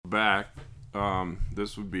back.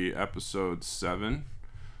 This would be episode 7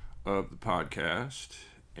 of the podcast.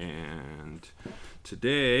 And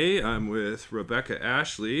today I'm with Rebecca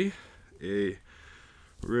Ashley, a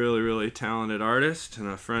really talented artist and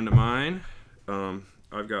a friend of mine.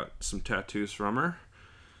 I've got some tattoos from her.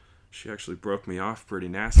 She actually broke me off pretty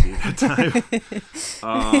nasty that time.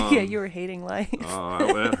 Yeah, you were hating life.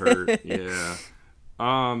 Oh, that hurt. Yeah.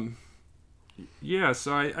 Yeah,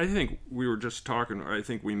 so I think we were just talking. I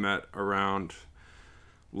think we met around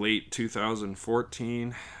late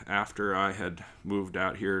 2014 after I had moved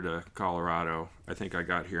out here to Colorado. I think I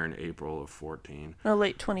got here in April of 14. No,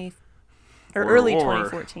 early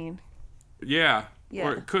 2014. Yeah.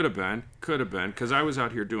 Or it could have been, because I was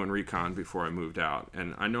out here doing recon before I moved out,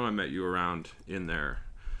 and I know I met you around in there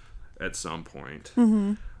at some point.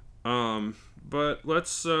 Mm-hmm. But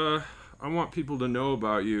let's, I want people to know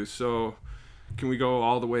about you, so can we go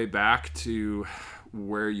all the way back to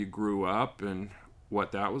where you grew up and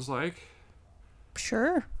what that was like?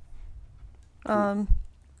 Sure.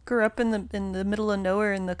 Grew up in the middle of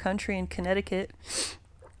nowhere in the country in Connecticut.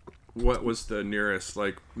 What was the nearest,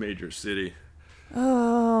 major city?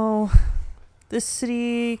 Oh, this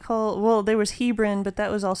city there was Hebron, but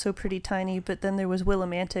that was also pretty tiny. But then there was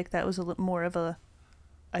Willimantic. That was more of a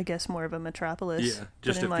metropolis. Yeah,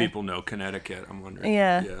 just if people know Connecticut, I'm wondering.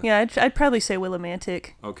 Yeah. I'd probably say Willimantic.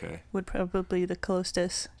 Okay. Would probably be the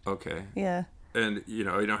closest. Okay. Yeah. And, you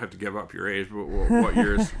don't have to give up your age, but what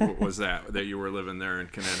years was that you were living there in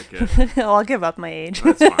Connecticut? Oh, I'll give up my age.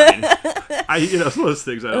 That's fine. Those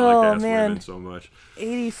things I don't like to ask women so much.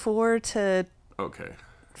 84 to... Okay.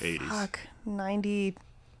 80s. 90...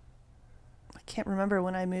 I can't remember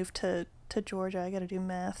when I moved to Georgia. I gotta do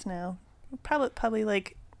math now. Probably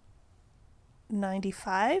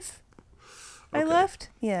 95 I left.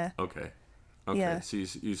 Yeah. Okay. Yeah. So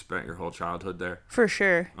you spent your whole childhood there? For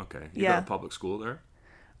sure. Okay. You go to public school there?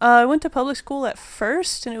 I went to public school at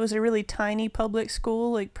first, and it was a really tiny public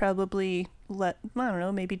school, probably,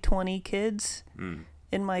 maybe 20 kids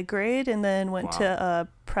in my grade, and then went to a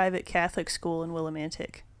private Catholic school in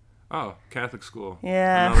Willimantic. Oh, Catholic school.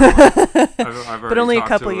 Yeah. I've but only a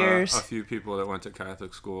couple to, years. A few people that went to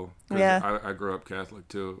Catholic school. Yeah. I grew up Catholic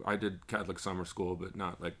too. I did Catholic summer school, but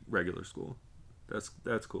not regular school.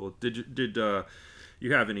 That's cool. Did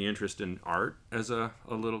you have any interest in art as a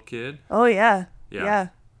little kid? Oh yeah. Yeah.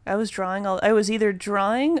 I was drawing. I was either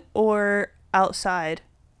drawing or outside,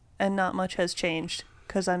 and not much has changed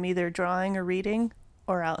because I'm either drawing or reading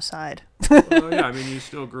or outside. Well, yeah. I mean, you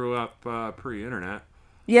still grew up pre-internet.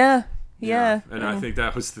 Yeah. And I think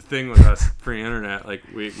that was the thing with us pre-internet.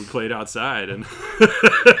 We played outside and,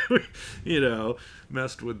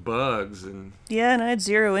 messed with bugs. And yeah, and I had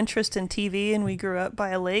zero interest in TV, and we grew up by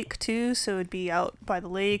a lake, too, so it'd be out by the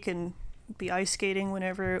lake and be ice skating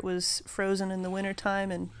whenever it was frozen in the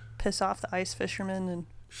wintertime and piss off the ice fishermen. And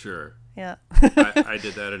sure. Yeah. I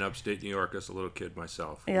did that in upstate New York as a little kid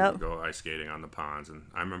myself. Yep. We would go ice skating on the ponds, and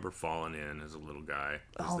I remember falling in as a little guy.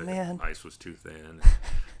 Man. The ice was too thin.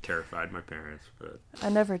 Terrified my parents. But I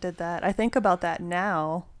never did that. I think about that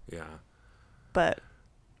now. Yeah. But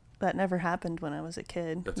that never happened when I was a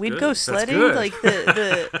kid. That's We'd good. go sledding.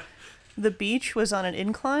 The beach was on an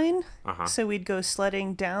incline. Uh-huh. So we'd go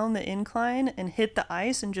sledding down the incline and hit the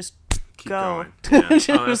ice and just go. Yeah.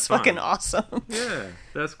 It was fucking awesome. Yeah,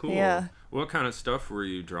 that's cool. Yeah. What kind of stuff were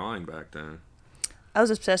you drawing back then? I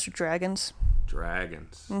was obsessed with dragons.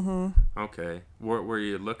 Dragons. Mm-hmm. Okay. What were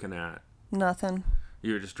you looking at? Nothing.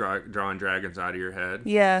 You were just drawing dragons out of your head?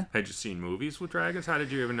 Yeah. Had you seen movies with dragons? How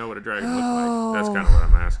did you even know what a dragon looked like? That's kind of what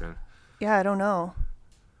I'm asking. Yeah, I don't know.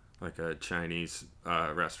 Like a Chinese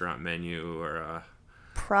restaurant menu or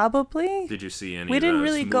Probably. Did you see any? We of didn't those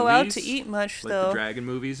really movies? go out to eat much, like though. The dragon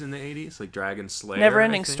movies in the 80s, like Dragon Slayer.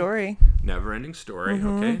 Never-ending story. Never-ending story. Mm-hmm.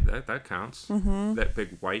 Okay, that counts. Mm-hmm. That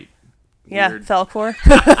big white. Yeah, weird... Falkor.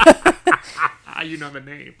 You know the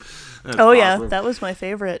name. That's awesome. That was my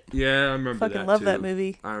favorite. Yeah, I remember that. Fucking love too. that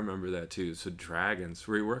movie. I remember that too. So dragons.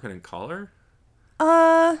 Were you working in color?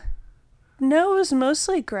 No, it was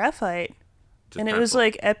mostly graphite. Just and pencil. It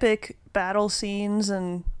was epic battle scenes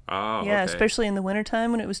and okay. Especially in the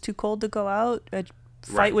wintertime when it was too cold to go out. I'd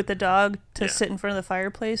fight with the dog to sit in front of the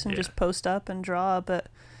fireplace and just post up and draw, but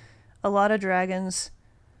a lot of dragons.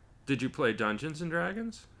 Did you play Dungeons and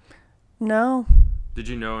Dragons? No. Did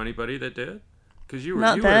you know anybody that did? Because you would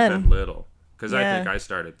have been little. Because I think I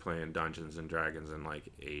started playing Dungeons and Dragons in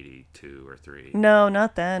 82 or 3. No,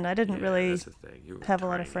 not then. I didn't really have a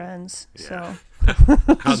lot of friends. So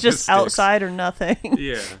it was just outside or nothing.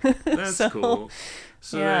 Yeah, that's cool.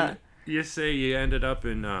 So then you say you ended up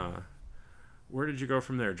in where did you go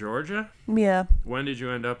from there? Georgia? Yeah. When did you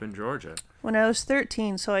end up in Georgia? When I was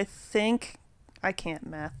 13, so I think, I can't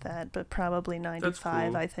math that, but probably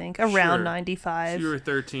 95, cool. I think. Around Sure. 95. So you were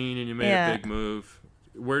 13 and you made a big move.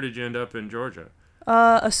 Where did you end up in Georgia?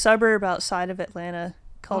 A suburb outside of Atlanta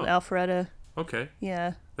called Alpharetta. Okay.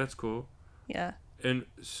 Yeah. That's cool. Yeah. And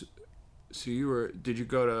so did you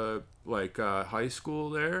go to like high school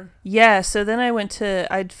there? Yeah, so then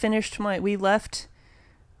we left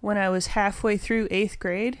when I was halfway through 8th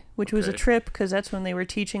grade, which was a trip because that's when they were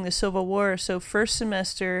teaching the Civil War. So first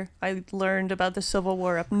semester, I learned about the Civil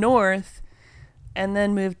War up north, and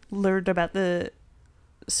then learned about the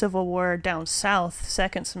Civil War down south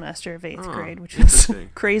second semester of 8th grade, which was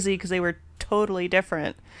crazy because they were totally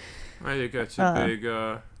different. I think that's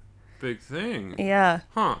a big thing. Yeah.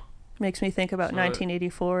 Huh. Makes me think about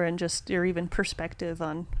 1984 and just your even perspective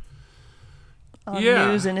on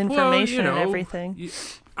news and information and everything.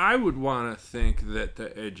 I would want to think that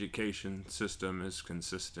the education system is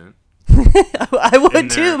consistent. I would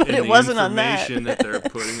too, but it wasn't on that. Information that they're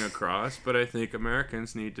putting across, but I think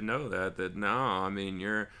Americans need to know that no, I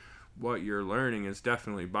mean, what you're learning is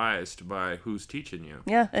definitely biased by who's teaching you.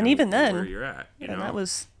 Yeah, and even then, where you're at. You know? That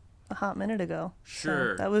was a hot minute ago.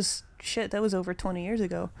 Sure. So that was over 20 years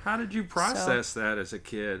ago. How did you process that as a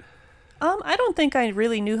kid? I don't think I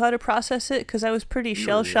really knew how to process it because I was pretty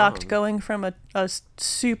shell-shocked going from a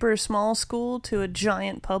super small school to a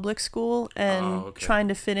giant public school and trying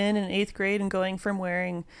to fit in 8th grade and going from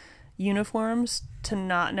wearing uniforms to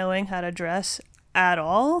not knowing how to dress at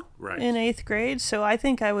all in 8th grade. So I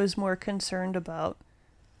think I was more concerned about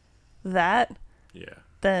that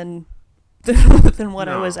than what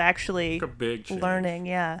I was actually learning.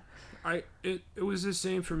 Yeah. It was the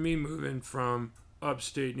same for me moving from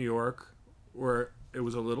upstate New York, where it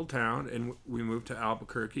was a little town, and we moved to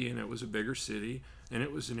Albuquerque, and it was a bigger city, and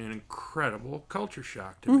it was an incredible culture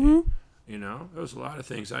shock to me. You know, there was a lot of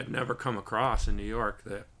things I'd never come across in New York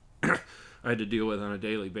that I had to deal with on a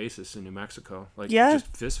daily basis in New Mexico, like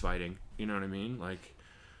just fist fighting. You know what I mean? Like,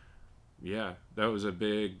 yeah, that was a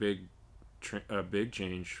big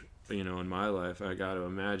change. You know, in my life, I got to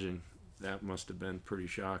imagine that must have been pretty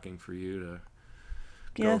shocking for you to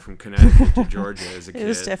go from Connecticut to Georgia as a kid. It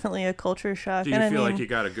was definitely a culture shock. Do you feel like you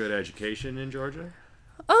got a good education in Georgia?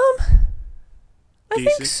 I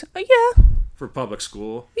think so. Yeah. For public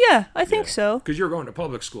school? Yeah, I think so. Because you were going to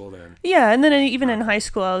public school then. Yeah, and then even in high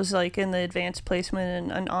school, I was like in the advanced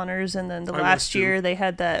placement and honors, and then the last year they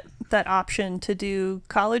had that option to do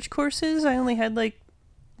college courses. I only had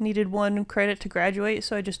needed 1 credit to graduate,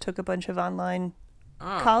 so I just took a bunch of online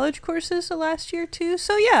college courses the last year too.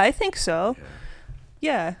 So yeah, I think so.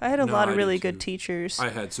 Yeah, I had a lot of really good teachers. I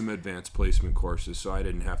had some advanced placement courses, so I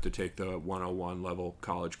didn't have to take the 101 level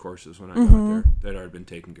college courses when I got there that I had been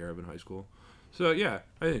taken care of in high school. So yeah,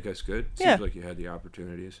 I think that's good. Seems like you had the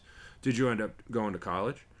opportunities. Did you end up going to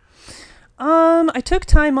college? I took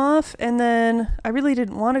time off, and then I really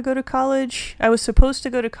didn't want to go to college. I was supposed to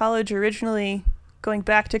go to college originally, going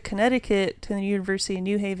back to Connecticut to the University of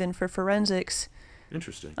New Haven for forensics.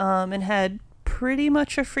 Interesting. And had pretty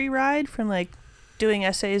much a free ride from doing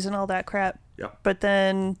essays and all that crap. Yep. But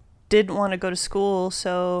then didn't want to go to school,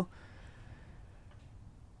 so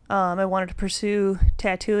I wanted to pursue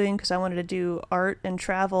tattooing because I wanted to do art and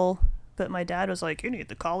travel. But my dad was like, you need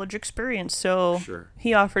the college experience. So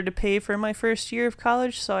he offered to pay for my first year of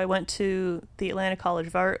college. So I went to the Atlanta College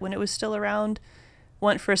of Art when it was still around,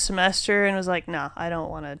 went for a semester and was like, nah, I don't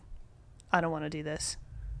want to do this.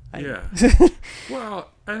 Yeah. Well,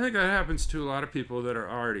 I think that happens to a lot of people that are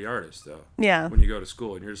already artists, though. Yeah. When you go to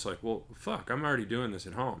school and you're just like, well, fuck, I'm already doing this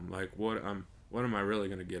at home. Like, what am I really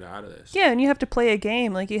going to get out of this? Yeah, and you have to play a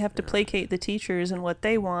game. You have to placate the teachers and what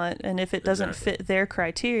they want. And if it doesn't fit their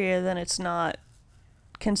criteria, then it's not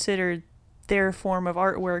considered their form of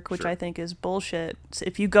artwork, which I think is bullshit. So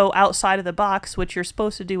if you go outside of the box, which you're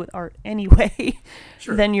supposed to do with art anyway,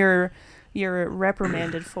 then you're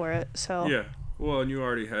reprimanded for it. So yeah. Well, and you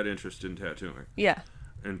already had interest in tattooing. Yeah.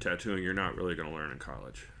 And tattooing you're not really going to learn in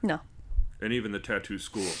college. No. And even the tattoo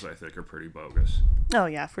schools, I think, are pretty bogus. Oh,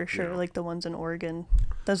 yeah, for sure. Like the ones in Oregon.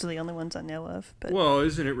 Those are the only ones I know of. But well,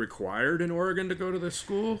 isn't it required in Oregon to go to this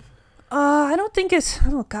school? I don't think it's...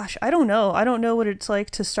 Oh, gosh, I don't know. I don't know what it's like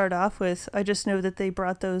to start off with. I just know that they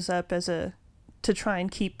brought those up to try and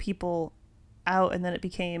keep people out, and then it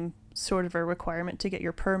became sort of a requirement to get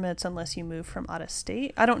your permits unless you move from out of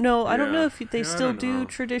state. I don't know. I don't know if they still do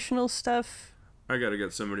traditional stuff. I got to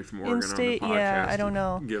get somebody from Oregon on the podcast. Yeah, I don't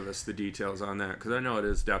know. Give us the details on that, because I know it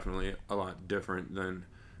is definitely a lot different than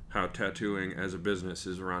how tattooing as a business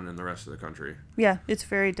is run in the rest of the country. Yeah, it's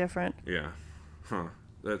very different. Yeah. Huh.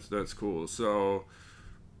 That's cool. So,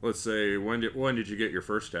 let's say when did you get your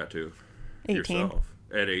first tattoo? 18. Yourself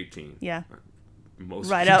at 18. Yeah. Most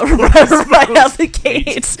Right people right out the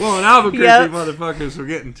gates. Well, in Albuquerque, Yep. motherfuckers were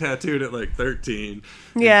getting tattooed at like 13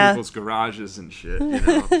 in Yeah. people's garages and shit. You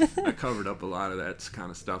know, I covered up a lot of that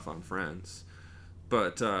kind of stuff on Friends.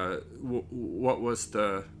 But what was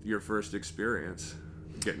your first experience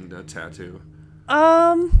getting a tattoo?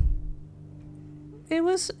 It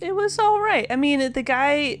was all right. I mean, the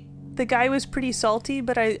guy was pretty salty,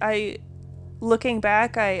 but I looking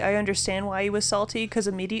back, I understand why he was salty, because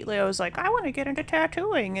immediately I was like, I want to get into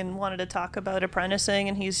tattooing, and wanted to talk about apprenticing,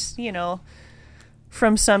 and he's,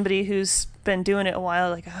 from somebody who's been doing it a while,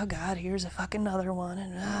 like, oh god, here's a fucking another one.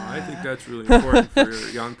 And I think that's really important for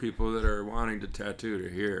young people that are wanting to tattoo to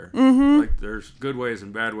hear. Mm-hmm. Like, there's good ways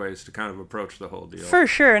and bad ways to kind of approach the whole deal. For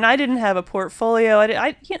sure, and I didn't have a portfolio.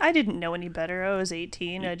 I didn't know any better. I was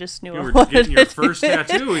 18. I just knew you I were wanted getting your to first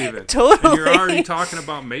tattoo even. Totally. And you're already talking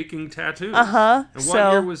about making tattoos. Uh-huh. And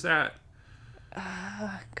what year was that? God,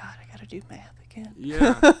 I gotta do math again.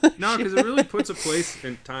 Yeah. No, because it really puts a place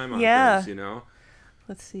and time on Yeah. things,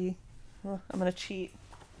 Let's see. Well, I'm gonna cheat.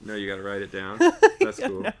 No, you got to write it down. That's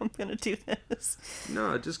cool. No, I'm gonna do this.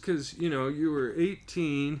 No, just because, you were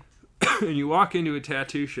 18 and you walk into a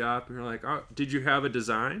tattoo shop and you're like, oh, did you have a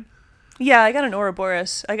design? Yeah, I got an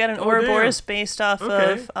Ouroboros. I got an Ouroboros based off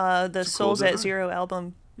Okay. of the It's a cool Souls at design. Zero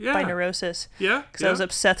album Yeah. by Neurosis. Yeah. Because I was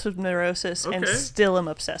obsessed with Neurosis and Okay. still am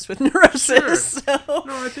obsessed with Neurosis. Sure. So.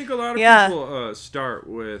 No, I think a lot of Yeah. people start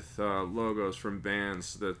with logos from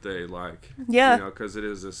bands that they like. Yeah. Because it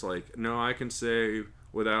is this like, no, I can say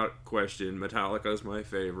without question, Metallica's my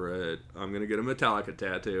favorite. I'm going to get a Metallica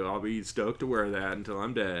tattoo. I'll be stoked to wear that until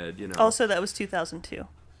I'm dead, Also, that was 2002.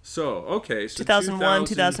 So, okay. So 2001,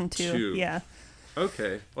 2002. Yeah.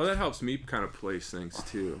 Okay. Well, that helps me kind of place things,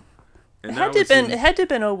 too. And It that had was to have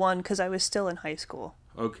been 01 because I was still in high school.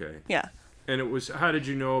 Okay. Yeah. And it was, how did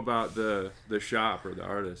you know about the shop or the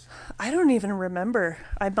artist? I don't even remember.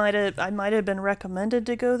 I might have been recommended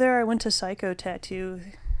to go there. I went to Psycho Tattoo.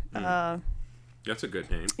 That's a good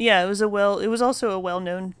name. Yeah, it was also a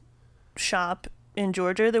well-known shop in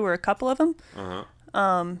Georgia. There were a couple of them. Uh-huh.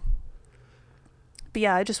 But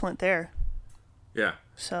yeah, I just went there. Yeah.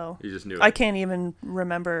 So You just knew it. I can't even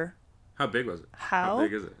remember. How big was it? How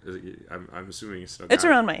big is it? I'm assuming you still got It's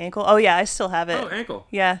around my ankle. Oh yeah, I still have it. Oh, ankle.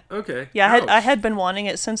 Yeah. Okay. Yeah, Ouch. I had been wanting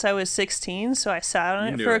it since I was 16, so I sat on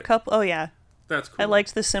You it knew for a it. couple. Oh yeah. That's cool. I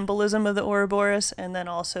liked the symbolism of the Ouroboros, and then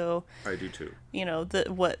also, I do too.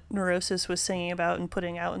 what Neurosis was singing about and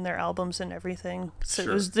putting out in their albums and everything. So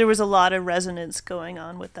Sure. there was a lot of resonance going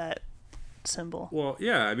on with that symbol. Well,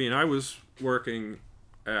 yeah, I mean, I was working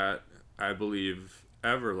at, I believe,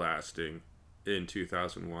 Everlasting in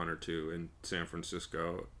 2001 or 2 in San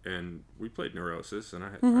Francisco, and we played Neurosis, and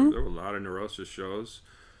there were a lot of Neurosis shows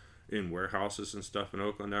in warehouses and stuff in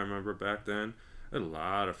Oakland. I remember back then. I had a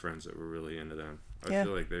lot of friends that were really into them. I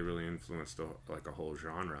feel like they really influenced a whole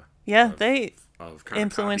genre. Yeah, of, they of kind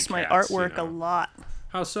influenced of my copycats, artwork a lot.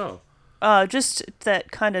 How so? Just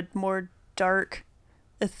that kind of more dark,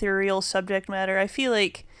 ethereal subject matter. I feel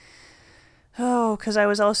like, because I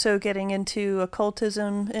was also getting into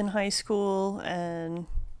occultism in high school and On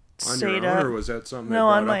stayed your own, up. or was that something No,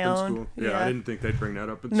 they on brought my up own. in school? Yeah, Yeah. I didn't think they'd bring that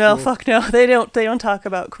up in No, school. fuck no. They don't talk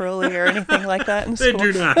about Crowley or anything like that in They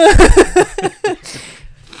school. do not.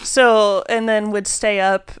 So, and then would stay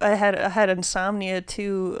up. I had insomnia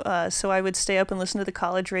too, so I would stay up and listen to the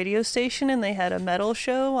college radio station, and they had a metal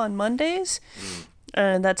show on Mondays.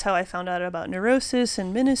 And that's how I found out about Neurosis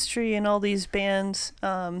and Ministry and all these bands.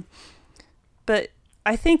 But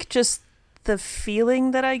I think just the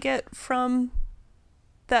feeling that I get from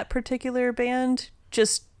that particular band,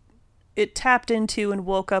 just it tapped into and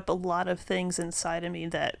woke up a lot of things inside of me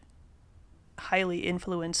that highly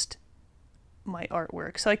influenced my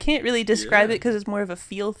artwork. So I can't really describe it because it's more of a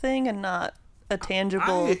feel thing and not a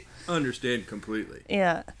tangible. I understand completely.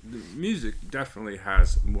 Yeah. The music definitely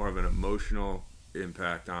has more of an emotional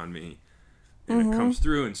impact on me, and it comes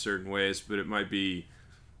through in certain ways, but it might be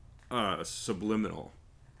subliminal,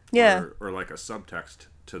 Yeah. or like a subtext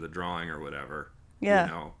to the drawing or whatever.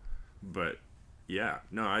 Yeah. But yeah,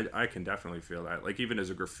 no, I can definitely feel that. Like, even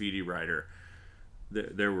as a graffiti writer,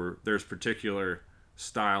 there's particular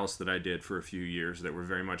styles that I did for a few years that were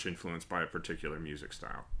very much influenced by a particular music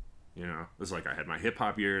style. It was like I had my hip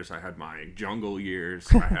hop years, I had my jungle years,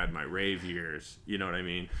 I had my rave years. You know what I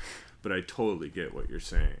mean? but I totally get what you're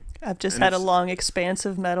saying. I've just And had a it's- long expanse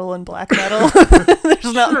of metal and black metal.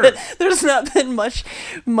 There's not been much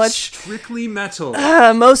Strictly metal.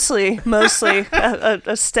 mostly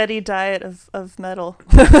a steady diet of metal.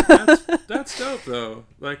 That's dope though.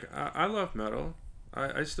 Like I love metal.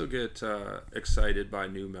 I still get excited by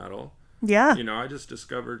new metal. Yeah. You know, I just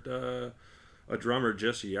discovered a drummer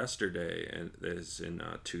just yesterday and is in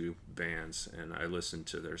 2 bands, and I listened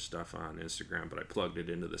to their stuff on Instagram, but I plugged it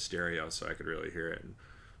into the stereo so I could really hear it, and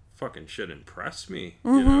fucking shit impressed me.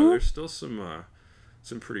 You know, there's still some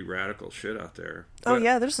pretty radical shit out there. Oh But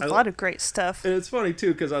yeah, there's a lot of great stuff. and it's funny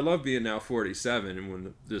too, because I love being now 47, and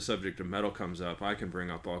when the subject of metal comes up, I can bring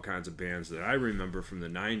up all kinds of bands that I remember from the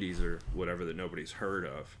 90s or whatever that nobody's heard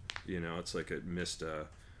of. You know, it's like it missed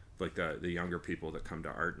like the younger people that come to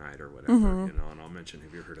art night or whatever, you know, and I'll mention,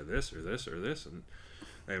 have you heard of this or this or this? And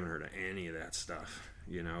I haven't heard of any of that stuff,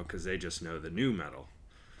 you know, because they just know the new metal,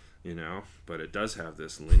 you know, but it does have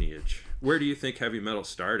this lineage. Where do you think heavy metal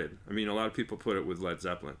started? I mean, a lot of people put it with Led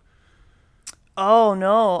Zeppelin. Oh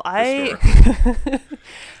no,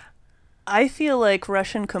 I feel like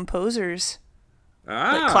Russian composers,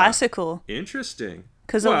 like classical, Interesting.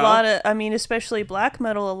 because a lot of, I mean, especially black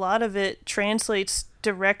metal, a lot of it translates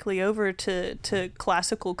directly over to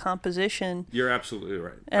classical composition. You're absolutely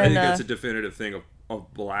right. I And, think that's a definitive thing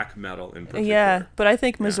of black metal in particular. Yeah, but I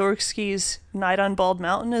think Mussorgsky's Night on Bald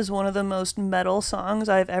Mountain is one of the most metal songs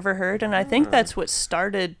I've ever heard, and I think that's what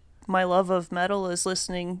started my love of metal, is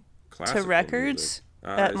listening Classical to records.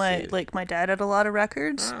 music. My dad had a lot of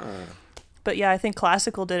records. But yeah, I think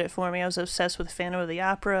classical did it for me. I was obsessed with Phantom of the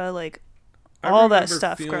Opera, like all that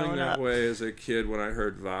stuff I remember growing feeling that up. way as a kid when I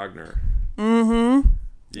heard Wagner. Mm-hmm.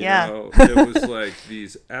 You Yeah. know, it was like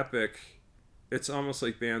these epic, it's almost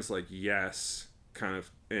like bands like Yes, kind of,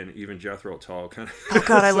 and even Jethro Tull kind of. Oh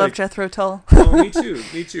God, I It's love like, Jethro Tull. Oh, me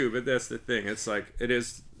too. But that's the thing. It's like,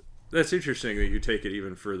 that's interesting that you take it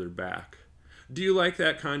even further back. Do you like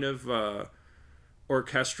that kind of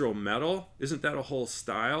orchestral metal? Isn't that a whole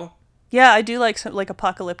style? Yeah, I do like some, like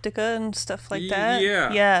Apocalyptica and stuff like that.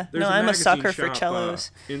 Yeah. Yeah. There's No, I'm a magazine sucker for shop,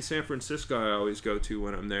 cellos. in San Francisco, I always go to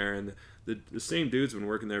when I'm there, and the same dude's been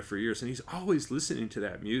working there for years, and he's always listening to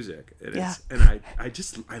that music. And Yeah.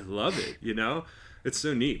 I love it, you know? It's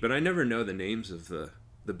so neat, but I never know the names of the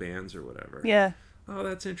bands or whatever. Yeah. Oh,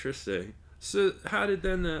 that's interesting. So how did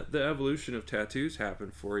then the evolution of tattoos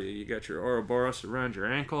happen for you? You got your Ouroboros around your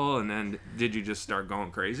ankle, and then did you just start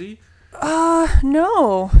going crazy?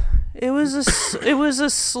 No. It was a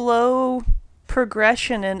slow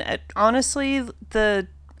progression, and honestly,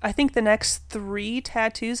 I think the next 3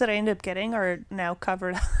 tattoos that I ended up getting are now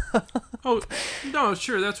covered up. Oh, no,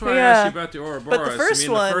 sure. That's why I Yeah. asked you about the Ouroboros. But the first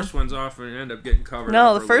the one- first ones often end up getting covered up.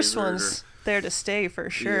 No, or the first lasered one's there to stay for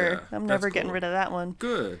sure. Yeah, I'm that's never getting cool. rid of that one.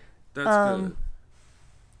 Good. That's good.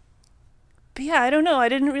 But yeah, I don't know. I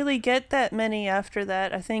didn't really get that many after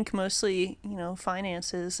that. I think mostly,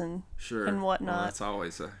 finances and Sure. and whatnot. Well, that's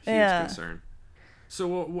always a huge Yeah. concern.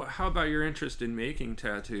 So how about your interest in making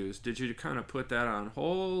tattoos? Did you kind of put that on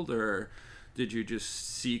hold, or did you just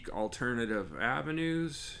seek alternative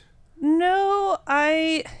avenues? No,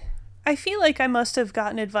 I feel like I must have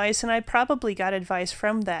gotten advice, and I probably got advice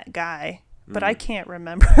from that guy, but I can't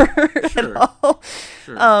remember Sure. at all.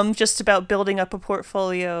 Sure. Just about building up a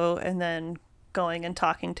portfolio and then going and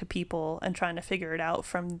talking to people and trying to figure it out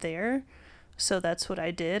from there. So that's what I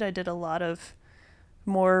did. I did a lot of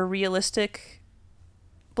more realistic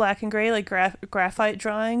black and gray, like graphite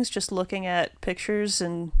drawings, just looking at pictures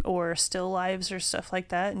or still lives or stuff like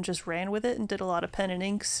that, and just ran with it and did a lot of pen and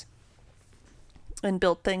inks and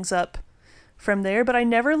built things up from there. But I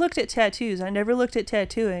never looked at tattoos. I never looked at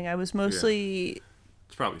tattooing. I was mostly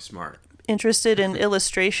It's probably smart. interested in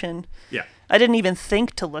illustration. Yeah. I didn't even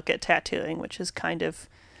think to look at tattooing, which is kind of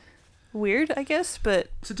weird, I guess,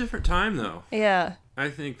 but It's a different time, though. yeah. I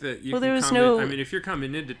think that you Well, can there was come no- in, I mean, if you're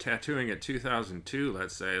coming into tattooing at 2002,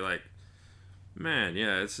 let's say, like, man,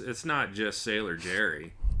 yeah, it's not just Sailor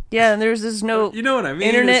Jerry. Yeah, and there's no You know what I mean?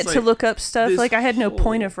 internet It's to like look up stuff. this Like, I had no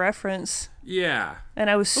point whole- of reference, Yeah. and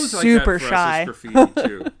I was It was super like that for shy. us as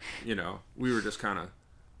graffiti too. We were just kind of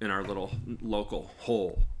in our little local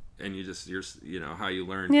hole, and how you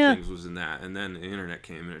learned Yeah. things was in that, and then the internet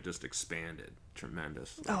came and it just expanded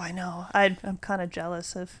tremendously. Oh, I know. I'm kind of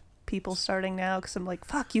jealous of people starting now, because I'm like,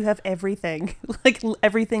 fuck, you have everything. Like,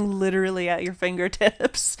 everything literally at your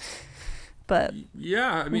fingertips. But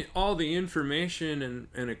Yeah, I mean, all the information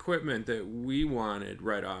and equipment that we wanted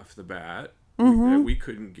right off the bat that we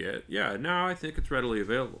couldn't get. Yeah, now I think it's readily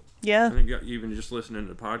available. yeah, I think even just listening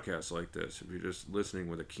to podcasts like this, if you're just listening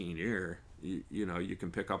with a keen ear, you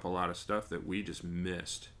can pick up a lot of stuff that we just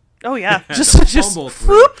missed. Oh yeah, just Fumble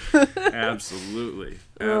through. Absolutely.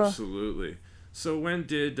 So when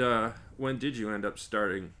did you end up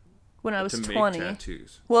starting when I was to 20. make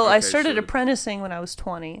tattoos? Well, I started apprenticing when I was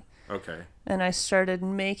 20. Okay. And I started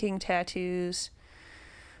making tattoos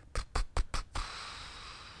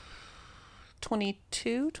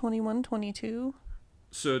 21, 22.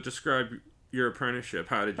 So describe your apprenticeship.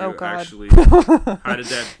 How did you actually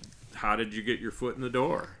how did you get your foot in the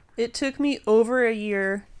door? It took me over a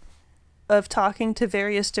year of talking to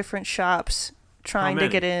various different shops trying to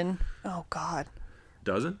get in. Oh God.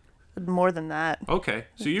 Dozen? More than that. Okay.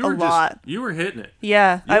 So you were you were hitting it.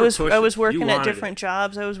 Yeah. I was working at different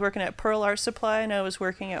jobs. I was working at Pearl Art Supply and I was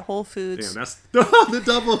working at Whole Foods. Damn, that's the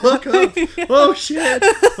double hookup. Oh shit.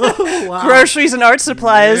 Oh wow. Groceries and art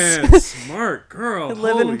supplies. Man, smart girl.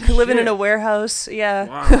 living in a warehouse. Yeah.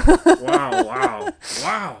 Wow.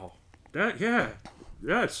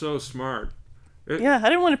 That's so smart. I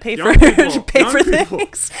didn't want to pay for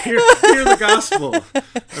things. Hear the gospel. I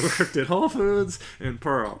worked at Whole Foods and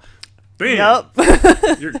Pearl. Bam.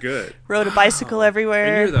 Yep. You're good. Rode a bicycle everywhere.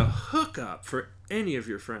 And you're the hookup for any of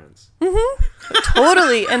your friends. Mm-hmm.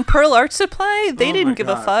 Totally. And Pearl Art Supply, they didn't give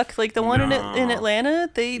a fuck. Like the one in Atlanta,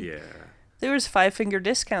 there was 5-finger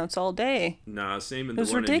discounts all day. Nah, same in the one in New York. It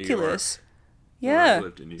was ridiculous. Yeah, I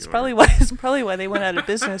lived in New York. It's probably why they went out of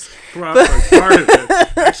business. Part of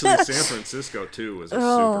it. Actually, San Francisco too was a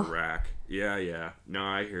super rack. Yeah. No,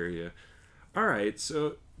 I hear you. All right,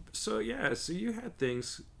 so you had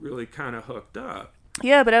things really kind of hooked up.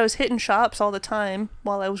 Yeah, but I was hitting shops all the time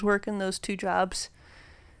while I was working those 2 jobs,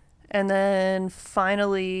 and then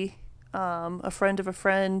finally, a friend of a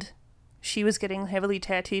friend, she was getting heavily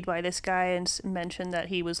tattooed by this guy and mentioned that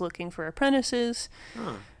he was looking for apprentices.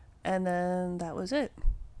 Huh. And then that was it.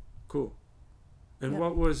 Cool. And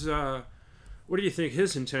what do you think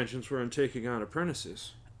his intentions were in taking on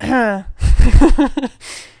apprentices? I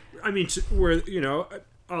mean,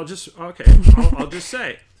 I'll just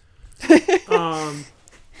say,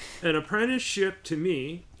 an apprenticeship to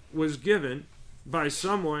me was given by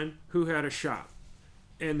someone who had a shop.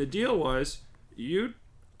 And the deal was, you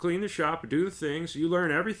clean the shop, do the things, you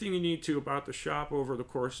learn everything you need to about the shop over the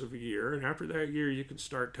course of a year, and after that year you can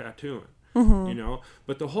start tattooing. Mm-hmm.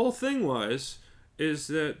 But the whole thing is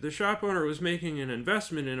that the shop owner was making an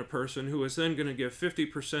investment in a person who was then going to give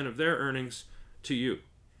 50% of their earnings to you,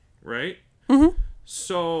 right? Mm-hmm.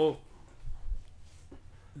 So,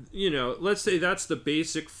 let's say that's the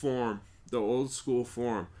basic form, the old school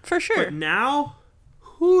form. For sure. But now,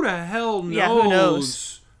 who the hell knows? Yeah, who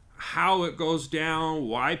knows? How it goes down,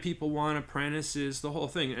 why people want apprentices, the whole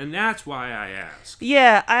thing. And that's why I ask.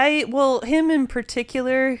 Yeah, him in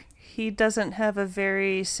particular, he doesn't have a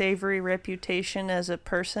very savory reputation as a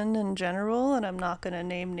person in general, and I'm not going to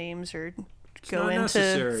name names or go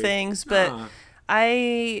into things, but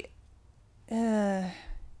I don't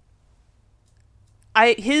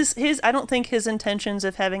think his intentions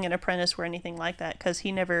of having an apprentice were anything like that, because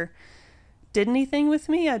he never did anything with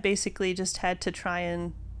me. I basically just had to try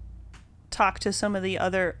and talk to some of the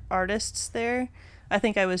other artists there. I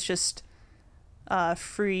think I was just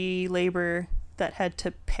free labor that had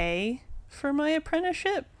to pay for my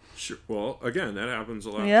apprenticeship. Sure. Well, again, that happens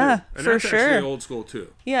a lot. Yeah, too. And for that's sure. Actually old school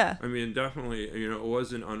too. Yeah. I mean, definitely. It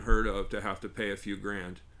wasn't unheard of to have to pay a few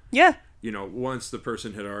grand. Yeah. Once the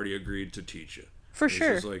person had already agreed to teach you. For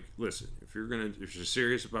sure. It's like, listen, if you're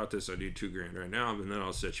serious about this, I need $2,000 right now, and then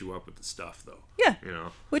I'll set you up with the stuff, though. Yeah.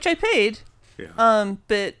 Which I paid. Yeah.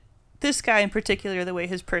 But this guy in particular, the way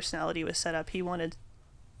his personality was set up, he wanted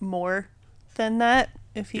more than that,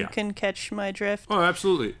 if you can catch my drift. Oh,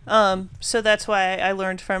 absolutely. So that's why I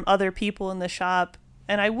learned from other people in the shop,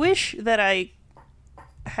 and I wish that I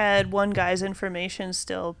had one guy's information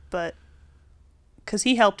still, but because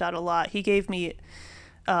he helped out a lot. He gave me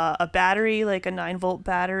a battery, like a 9-volt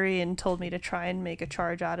battery, and told me to try and make a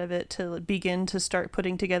charge out of it to begin to start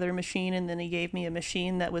putting together a machine, and then he gave me a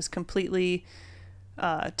machine that was completely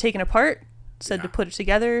taken apart, said to put it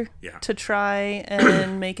together to try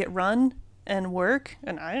and make it run and work,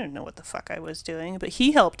 and I didn't know what the fuck I was doing, but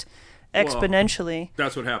he helped exponentially. Well,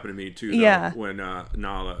 that's what happened to me too, though. When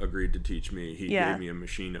Nala agreed to teach me, he gave me a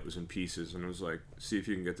machine that was in pieces, and was like, see if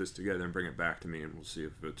you can get this together and bring it back to me, and we'll see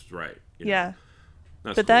if it's right.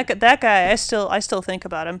 That's but cool. that guy, I still think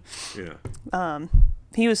about him. Yeah.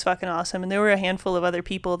 He was fucking awesome, and there were a handful of other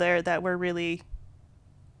people there that were really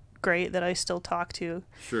great that I still talk to.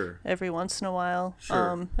 Sure. Every once in a while.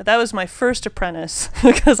 Sure. That was my first apprentice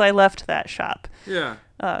because I left that shop. Yeah.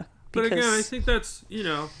 But again, I think that's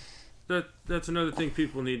that's another thing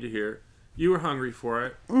people need to hear. You were hungry for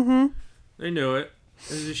it. Mm-hmm. They knew it.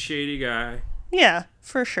 This is a shady guy. Yeah,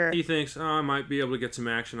 for sure. He thinks, oh, I might be able to get some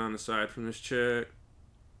action on the side from this chick,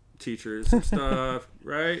 teach her some stuff,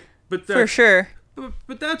 right? But for sure.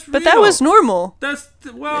 But that's real. But that was normal.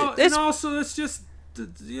 And also it's just,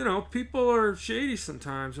 people are shady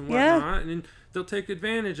sometimes and whatnot, and they'll take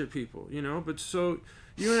advantage of people, But so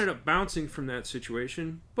you ended up bouncing from that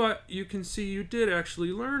situation, but you can see you did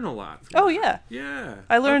actually learn a lot. Oh, yeah. Yeah.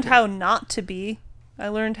 I learned how not to be. I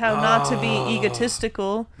learned how not to be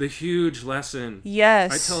egotistical. The huge lesson.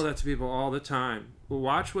 Yes. I tell that to people all the time.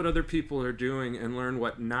 Watch what other people are doing and learn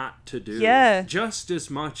what not to do. Yeah. Just as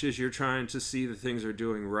much as you're trying to see the things they're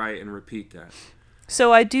doing right and repeat that.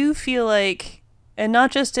 So I do feel like, and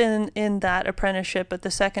not just in that apprenticeship, but the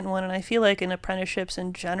second one, and I feel like in apprenticeships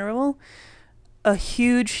in general, a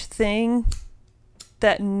huge thing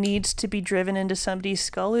that needs to be driven into somebody's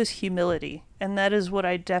skull is humility. And that is what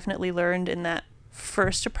I definitely learned in that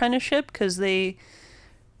first apprenticeship, because they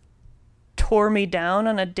tore me down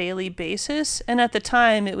on a daily basis, and at the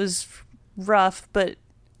time it was rough, but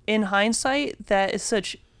in hindsight that is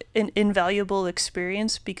such an invaluable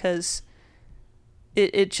experience, because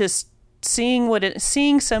it just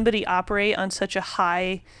seeing somebody operate on such a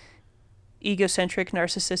high egocentric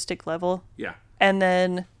narcissistic level, yeah, and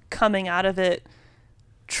then coming out of it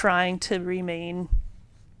trying to remain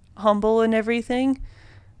humble and everything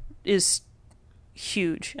is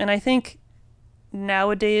huge. And I think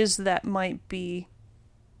nowadays that might be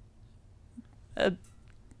a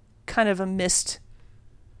kind of a missed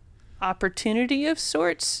opportunity of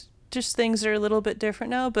sorts. Just things are a little bit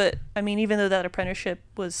different now, but I mean, even though that apprenticeship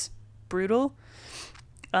was brutal,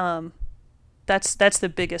 that's the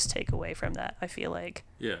biggest takeaway from that, I feel like.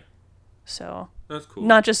 Yeah. So that's cool.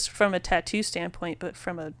 Not just from a tattoo standpoint, but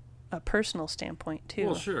from a personal standpoint too.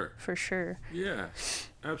 Well, sure. For sure. Yeah,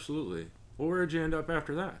 absolutely. Well, where'd you end up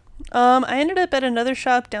after that? I ended up at another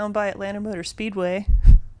shop down by Atlanta Motor Speedway.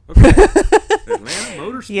 Okay. Atlanta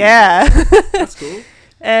Motor Speedway. Yeah. That's cool.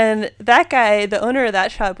 And that guy, the owner of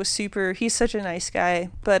that shop, he's such a nice guy,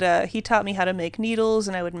 but he taught me how to make needles,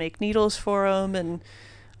 and I would make needles for him, and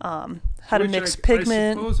how to mix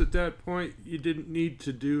pigment. I suppose at that point you didn't need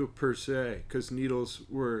to do per se, because needles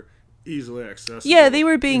were easily accessible. Yeah, they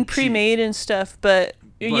were being pre-made and stuff, but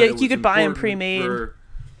yeah, you could buy them pre-made. For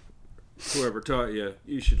whoever taught you,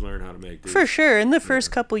 you should learn how to make these. For sure. In the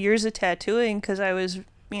first couple years of tattooing, because I was,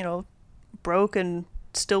 broke and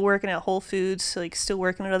still working at Whole Foods, like still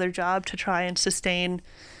working another job to try and sustain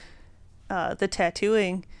the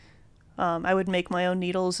tattooing, I would make my own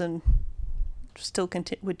needles and still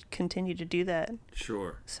would continue to do that.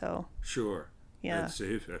 Sure. So. Sure. Yeah. It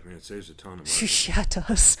saves a ton of money. Yeah, it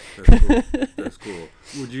does. That's cool. That's cool.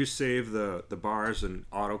 Would you save the bars and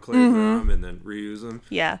autoclave them and then reuse them?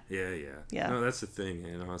 Yeah. Yeah. No, that's the thing.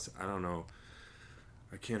 I don't know.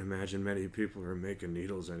 I can't imagine many people are making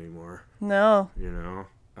needles anymore. No.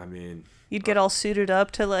 I mean, you'd get all suited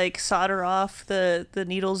up to like solder off the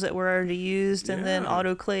needles that were already used, and then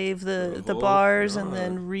autoclave the bars and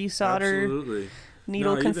then resolder. Absolutely.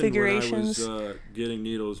 Needle configurations. Even when I was getting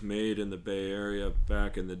needles made in the Bay Area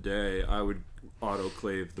back in the day, I would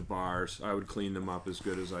autoclave the bars. I would clean them up as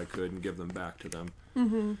good as I could and give them back to them.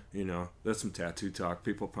 Mm-hmm. That's some tattoo talk.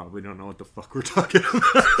 People probably don't know what the fuck we're talking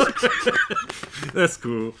about. That's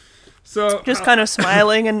cool. So just kind of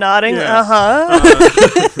smiling and nodding. Yeah.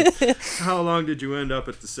 Uh-huh. How long did you end up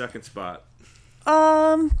at the second spot?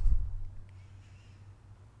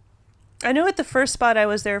 I know at the first spot I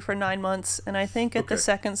was there for 9 months, and I think at the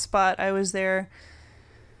second spot I was there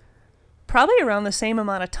probably around the same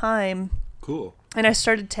amount of time. Cool. And I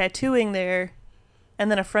started tattooing there,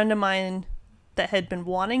 and then a friend of mine that had been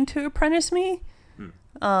wanting to apprentice me,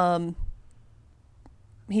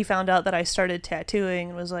 he found out that I started tattooing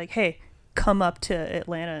and was like, "Hey, come up to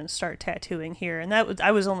Atlanta and start tattooing here." And I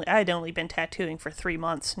had only been tattooing for 3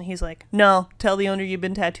 months, and he's like, "No, tell the owner you've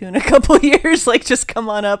been tattooing a couple years, like just come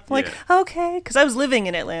on up." I'm like, okay, because I was living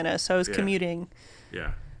in Atlanta, so I was commuting.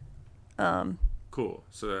 Yeah. Cool.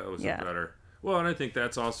 So that was a better. Well, and I think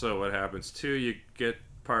that's also what happens too. You get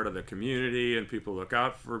part of the community, and people look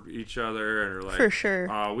out for each other, and are like, for sure,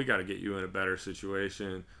 "Oh, we got to get you in a better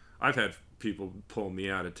situation." I've had people pull me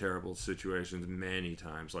out of terrible situations many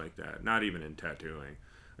times like that. Not even in tattooing.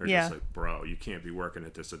 They're just like, "Bro, you can't be working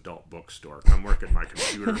at this adult bookstore. Come work at my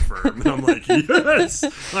computer firm." And I'm like, "Yes,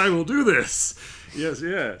 I will do this."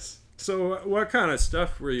 Yes. So what kind of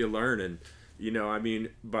stuff were you learning? I mean,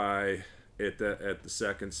 at the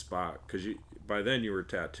second spot, because by then you were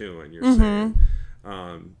tattooing. You're saying,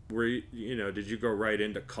 were you, did you go right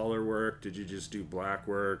into color work? Did you just do black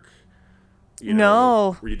work?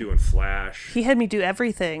 No. Were you doing flash? He had me do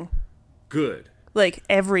everything. Good. like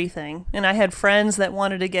everything. And I had friends that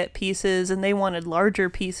wanted to get pieces and they wanted larger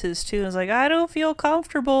pieces too. I was like, I don't feel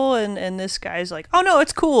comfortable. And this guy's like, oh no,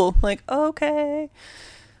 it's cool. I'm like, okay.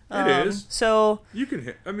 It is. So you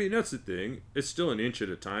can. I mean, that's the thing. It's still an inch at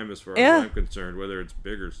a time, as far Yeah. as I'm concerned. Whether it's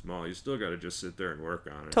big or small, you still got to just sit there and work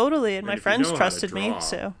on it. totally. And my if you friends know how to trusted me. draw,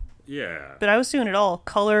 So, Yeah, but I was doing it all: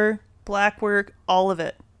 color, black work, all of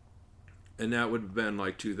it. and that would have been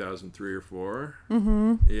like 2003 or 4.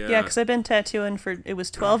 Mm-hmm. Yeah. Yeah, because I've been tattooing it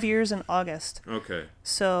was 12 years in August. Okay.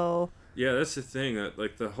 So, Yeah, that's the thing. That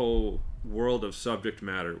like the whole world of subject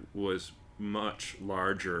matter was much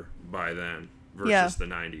larger by then versus Yeah. the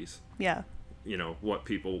 90s. yeah. You know what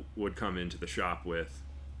people would come into the shop with.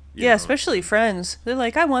 you Yeah, know. especially friends. They're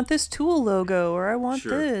like, I want this tool logo or I want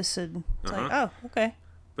Sure. this. And it's like, oh, okay.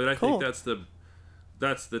 But I Cool. think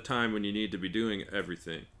that's the time when you need to be doing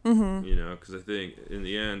everything. Mm-hmm. You know, because I think in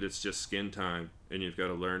the end it's just skin time, and you've got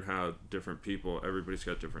to learn how different people. Everybody's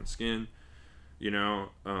got different skin. You know,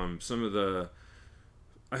 I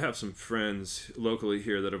have some friends locally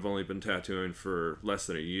here that have only been tattooing for less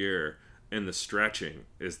than a year, and the stretching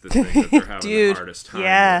is the thing that they're having Dude, the hardest time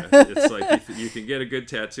yeah. with. It's like you can get a good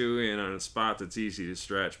tattoo in on a spot that's easy to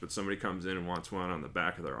stretch, but somebody comes in and wants one on the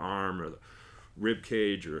back of their arm or the rib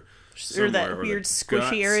cage or Or that somewhere, or weird the squishy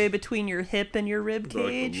guts, area between your hip and your rib like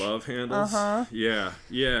cage. the love handles. Uh-huh. Yeah.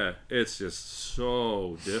 It's just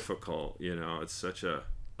so difficult, you know. It's such a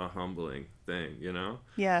humbling thing, you know.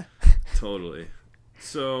 Yeah. Totally.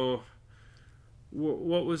 So,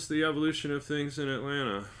 what was the evolution of things in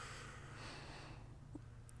Atlanta?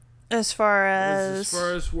 As far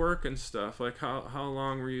as work and stuff, like how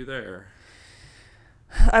long were you there?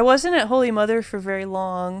 I wasn't at Holy Mother for very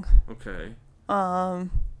long. Okay.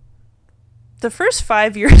 The first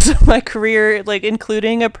 5 years of my career, like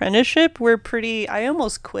including apprenticeship, were pretty. I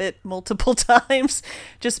almost quit multiple times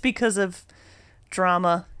just because of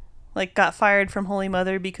drama. Like got fired from Holy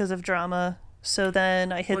Mother because of drama. So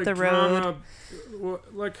then I hit Like the road. drama,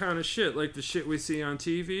 like kind of shit, like the shit we see on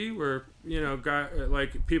TV, where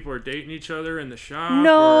like people are dating each other in the shop.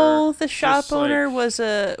 No, or the shop just, owner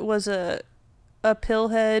like, was a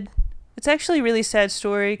pillhead. It's actually a really sad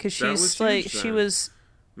story because That was she's huge like she then. was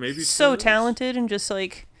maybe so still is. talented and just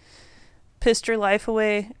like pissed her life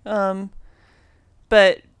away.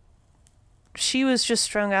 But she was just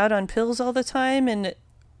strung out on pills all the time, and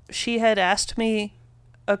she had asked me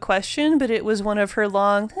a question, but it was one of her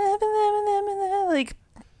long like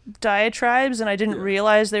diatribes, and I didn't Yeah.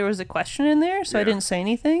 realize there was a question in there, so I Yeah. didn't say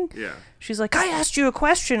anything. Yeah. She's like, I asked you a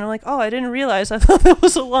question. I'm like, oh, I didn't realize. I thought that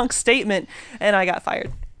was a long statement, and I got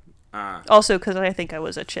fired. Also, because I think I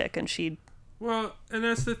was a chick, and she. Well, and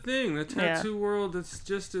that's the thing. The Yeah. tattoo world is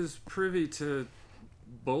just as privy to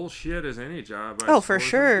bullshit as any job. Oh, for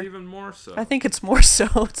sure. Even more so. I think it's more so.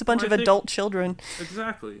 It's a bunch Well, of I think- adult children.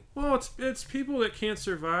 Exactly. Well, it's people that can't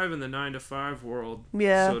survive in the 9-to-5 world,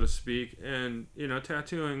 Yeah. so to speak, and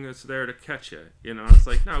tattooing is there to catch you. It's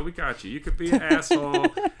like, no, we got you. You could be an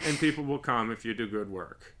asshole, and people will come if you do good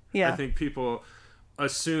work. Yeah. I think people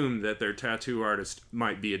assume that their tattoo artist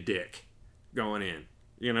might be a dick going in.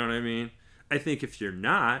 You know what I mean? I think if you're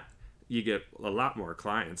not, you get a lot more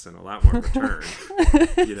clients and a lot more return.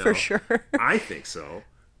 For sure. I think so.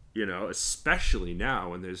 Especially now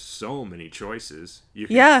when there's so many choices. You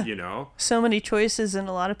can, Yeah. So many choices, and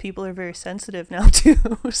a lot of people are very sensitive now too.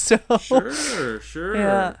 So. Sure.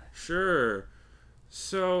 Yeah. Sure.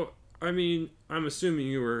 So, I mean, I'm assuming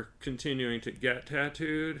you were continuing to get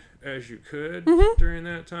tattooed as you could during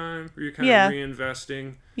that time. Were you kind Yeah. of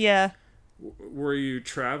reinvesting? Yeah. Were you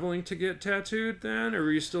traveling to get tattooed then, or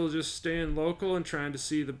were you still just staying local and trying to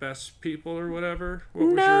see the best people or whatever? What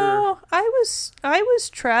was No, I was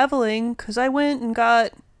traveling because I went and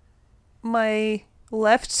got my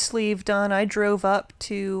left sleeve done. I drove up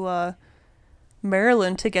to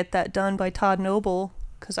Maryland to get that done by Todd Noble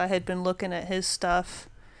because I had been looking at his stuff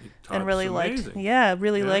and really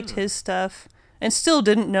liked his stuff, and still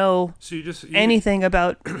didn't know So you anything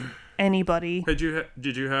about anybody. Did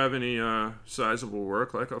you have any sizable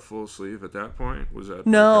work, like a full sleeve at that point? Was that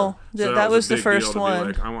No, so that was a the big first deal to be one.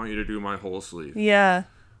 like, I want you to do my whole sleeve. Yeah.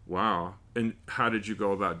 Wow. And how did you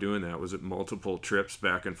go about doing that? Was it multiple trips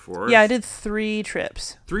back and forth? Yeah, I did 3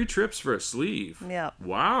 trips. 3 trips for a sleeve. Yeah.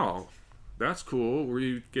 Wow. That's cool. Were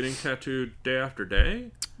you getting tattooed day after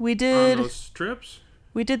day We on did those trips?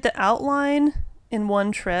 We did the outline in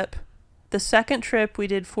 1 trip. The second trip we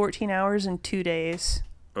did 14 hours in 2 days.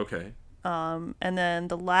 Okay. And then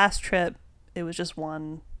the last trip, it was just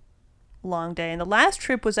 1 long day. And the last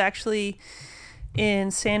trip was actually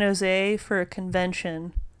in San Jose for a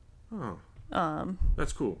convention. Oh.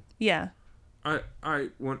 That's cool. Yeah.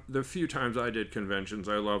 the few times I did conventions,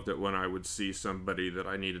 I loved it when I would see somebody that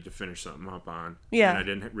I needed to finish something up on. Yeah. And I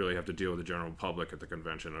didn't really have to deal with the general public at the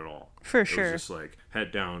convention at all. For It sure. was just like,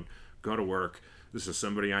 head down, go to work. This is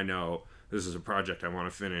somebody I know. This is a project I want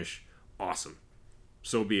to finish. Awesome.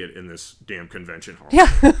 So be it in this damn convention hall.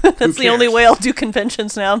 Yeah, that's the only cares? way I'll do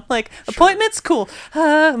conventions now. I'm like, appointments, cool.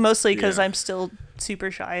 Mostly because Yeah. I'm still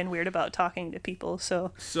super shy and weird about talking to people.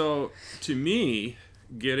 So to me,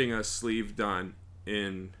 getting a sleeve done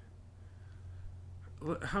in...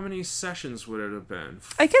 How many sessions would it have been?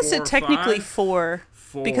 I guess 4 it or technically 5?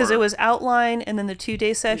 4. because it was outline and then the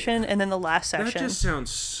 2-day session and then the last That session. just sounds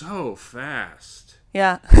so fast.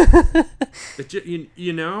 Yeah. And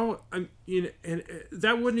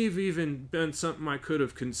that wouldn't have even been something I could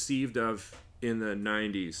have conceived of in the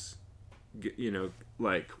 90s.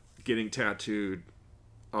 Like getting tattooed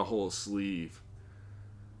a whole sleeve.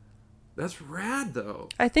 That's rad, though.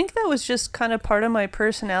 I think that was just kind of part of my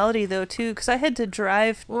personality, though, too, because I had to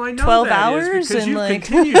drive Well, I know 12 that hours is because and you've like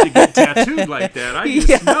continued to get tattooed like that. I just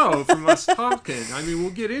Yeah. know from us talking. I mean,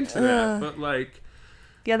 we'll get into that, but like,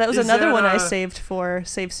 yeah, that was Is another that, one I saved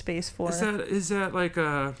space for. is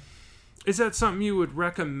that something you would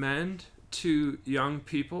recommend to young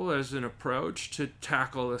people as an approach to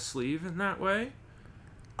tackle a sleeve in that way?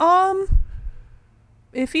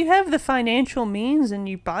 If you have the financial means and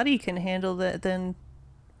your body can handle that, then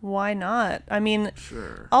why not? I mean,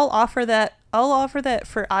 Sure. I'll offer that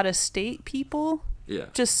for out-of-state people, Yeah.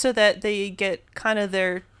 just so that they get kind of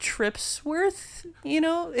their trips worth,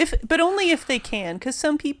 but only if they can, because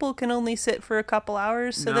some people can only sit for a couple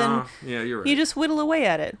hours, so then yeah, you're right. you just whittle away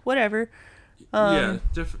at it, whatever.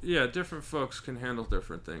 Different folks can handle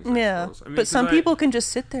different things. I Yeah, suppose. I mean, but 'cause some people can just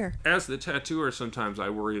sit there. As the tattooer, sometimes I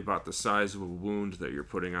worry about the size of a wound that you're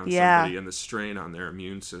putting on Yeah. somebody and the strain on their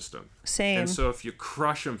immune system. Same. And so if you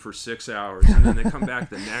crush them for 6 hours and then they come back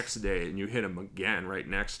the next day and you hit them again right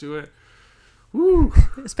next to it, woo,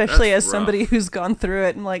 Especially that's as somebody rough. who w's gone through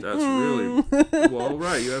it and like, That's really well,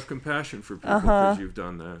 right. You have compassion for people because you've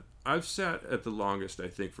done that. I've sat at the longest, I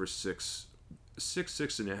think, for six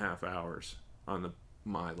and a half hours on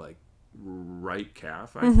my like right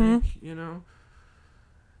calf. I think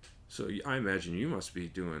So I imagine you must be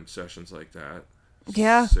doing sessions like that.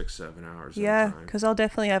 Yeah. 6-7 hours. Yeah, at a time. because I'll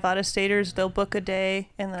definitely have out-of-staters. They'll book a day,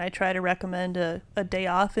 and then I try to recommend a day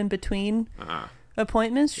off in between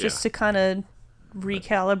appointments just Yeah. to kind of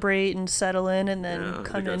recalibrate and settle in, and then Yeah,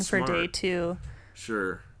 come they in got for day smart. 2.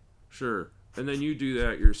 Sure. And then you do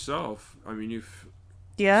that yourself. I mean,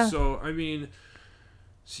 Yeah. So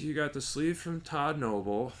you got the sleeve from Todd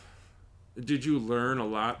Noble. Did you learn a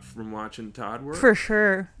lot from watching Todd work? For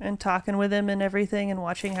sure. And talking with him and everything and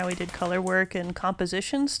watching how he did color work and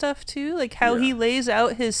composition stuff too. Like how he lays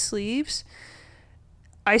out his sleeves.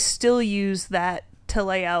 I still use that to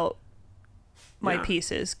lay out my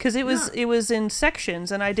pieces. Because it was in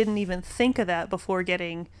sections and I didn't even think of that before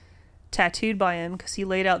getting tattooed by him, because he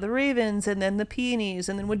laid out the ravens and then the peonies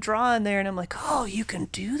and then would draw in there, and I'm like, oh, you can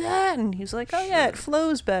do that? And he's like, oh yeah, it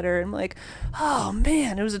flows better. And I'm like, oh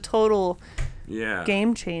man, it was a total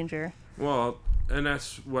game changer. Well, and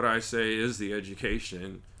that's what I say is the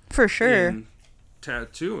education For sure. in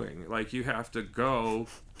tattooing. Like, you have to go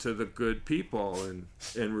to the good people and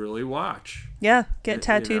really watch. Yeah, get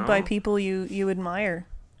tattooed you know? by people you admire.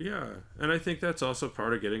 Yeah, and I think that's also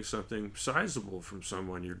part of getting something sizable from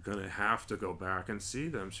someone. You're going to have to go back and see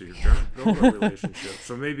them, so you're going to build a relationship.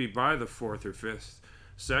 So maybe by the 4th or 5th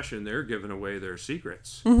session, they're giving away their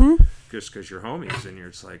secrets. Mm-hmm. Just because you're homies, and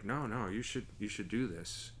it's like, no, you should do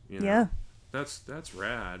this. Yeah. That's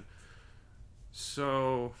rad.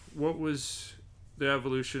 So what was the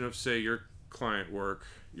evolution of, say, your client work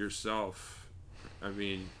yourself? I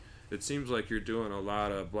mean, it seems like you're doing a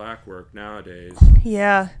lot of black work nowadays.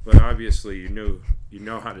 Yeah. But obviously you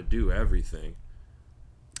know how to do everything.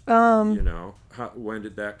 When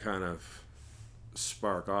did that kind of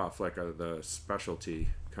spark off, like the specialty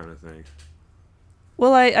kind of thing?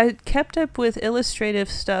 Well, I kept up with illustrative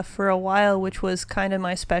stuff for a while, which was kind of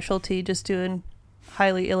my specialty, just doing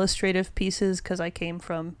highly illustrative pieces because I came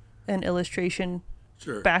from an illustration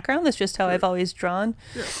background. That's just how I've always drawn.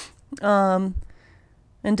 Yeah.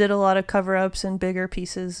 And did a lot of cover-ups and bigger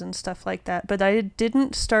pieces and stuff like that. But I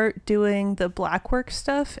didn't start doing the black work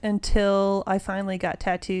stuff until I finally got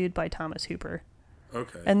tattooed by Thomas Hooper.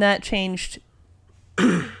 Okay. And that changed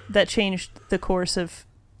the course of...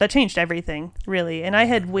 That changed everything, really. And I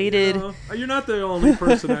had waited... You're not the only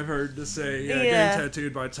person I've heard to say, getting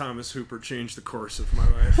tattooed by Thomas Hooper changed the course of my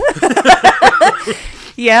life.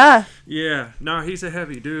 Yeah. Yeah. No, he's a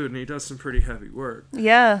heavy dude, and he does some pretty heavy work.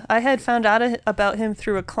 Yeah. I had found out about him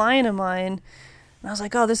through a client of mine, and I was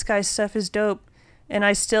like, oh, this guy's stuff is dope. And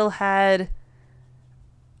I still had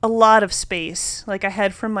a lot of space. Like, I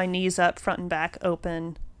had from my knees up, front and back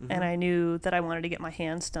open, and I knew that I wanted to get my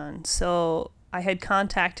hands done. So I had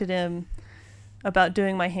contacted him about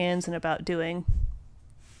doing my hands and about doing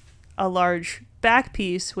a large back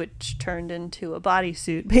piece, which turned into a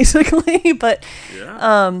bodysuit, basically. But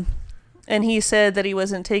Yeah. and he said that he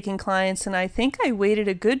wasn't taking clients, and I think I waited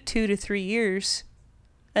a good 2 to 3 years,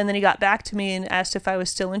 and then he got back to me and asked if I was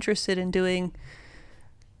still interested in doing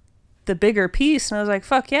the bigger piece, and I was like,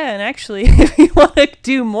 fuck yeah. And actually, if you want to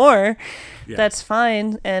do more, that's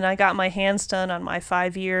fine. And I got my hands done on my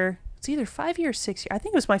 5-year, it's either 5 year or 6 year, I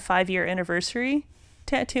think it was my 5-year anniversary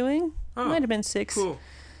tattooing. It might have been 6. Cool.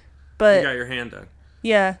 But You got your hand done.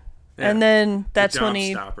 yeah. And then that's the when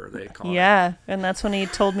he stopper, they call it. yeah, and that's when he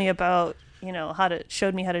told me about, you know,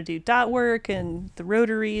 showed me how to do dot work and the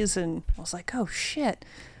rotaries, and I was like, oh shit,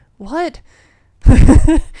 what?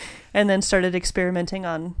 And then started experimenting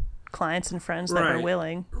on clients and friends that were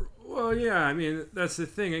willing. Well, yeah, I mean, that's the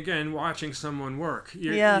thing. Again, watching someone work.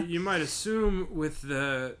 You might assume with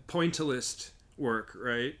the pointillist work,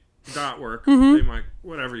 right? Dot work, they might,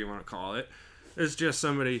 whatever you want to call it, it's just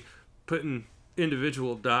somebody putting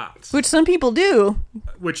individual dots. Which some people do.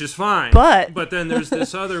 Which is fine. But then there's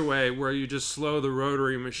this other way where you just slow the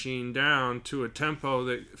rotary machine down to a tempo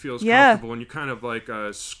that feels comfortable, and you kind of like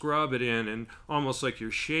scrub it in, and almost like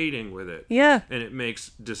you're shading with it. Yeah. And it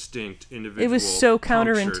makes distinct individual It was so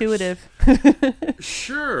counterintuitive.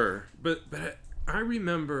 Sure. But I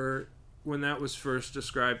remember when that was first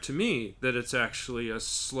described to me, that it's actually a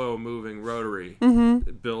slow moving rotary.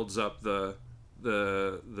 It builds up the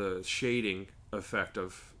shading effect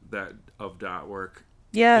of dot work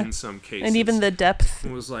in some cases, and even the depth.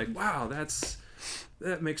 It was like, wow,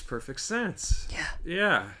 that makes perfect sense.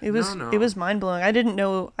 Yeah It was mind-blowing. I didn't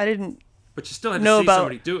but you still had to see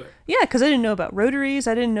somebody do it. Yeah, because I didn't know about rotaries.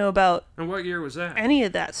 I didn't know about And what year was that? any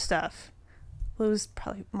of that stuff. Well, it was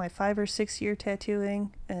probably my 5 or 6 year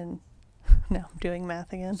tattooing, and now I'm doing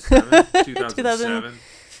math again. 2007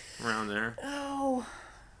 around there. Oh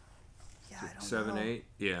yeah, I don't 7, know. 8,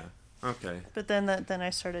 yeah. Okay. But then I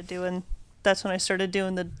started doing. That's when I started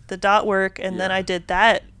doing the dot work, and then I did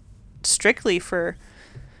that strictly for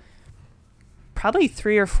probably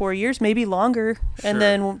 3 or 4 years, maybe longer. Sure. And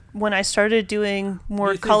then when I started doing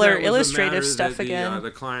more color illustrative stuff again, the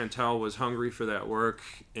clientele was hungry for that work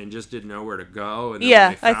and just didn't know where to go. And then when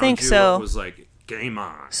they found I think so. It was like game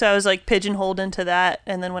on. So I was like pigeonholed into that,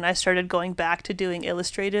 and then when I started going back to doing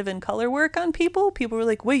illustrative and color work on people were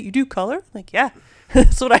like, "Wait, you do color?" I'm like, yeah.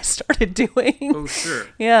 That's what I started doing. Oh, sure.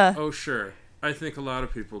 Yeah. Oh, sure. I think a lot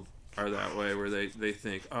of people are that way, where they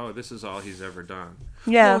think, oh, this is all he's ever done.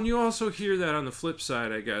 Yeah. Well, and you also hear that on the flip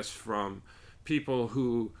side, I guess, from people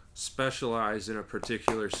who specialize in a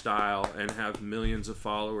particular style and have millions of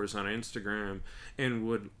followers on Instagram and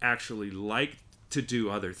would actually like to do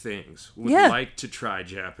other things, would like to try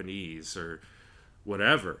Japanese or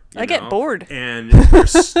whatever. I get bored. And they're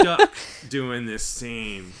stuck doing this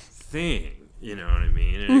same thing. You know what I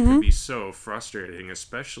mean? And it can be so frustrating,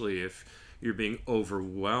 especially if you're being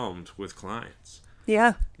overwhelmed with clients.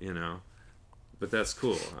 Yeah. You know? But that's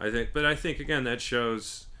cool. I think again, that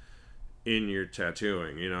shows in your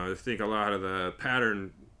tattooing. You know, I think a lot of the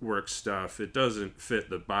pattern work stuff, it doesn't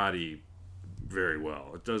fit the body very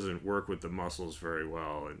well. It doesn't work with the muscles very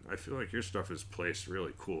well, and I feel like your stuff is placed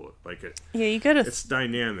really cool. Like it. Yeah, you gotta. It's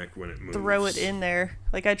dynamic when it moves. Throw it in there.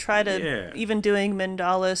 Like I try to, even doing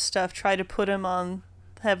mandala stuff, try to put them on.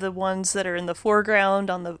 Have the ones that are in the foreground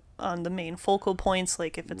on the main focal points.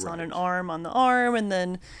 Like if it's on an arm, on the arm, and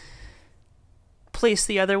then place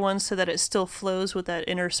the other ones so that it still flows with that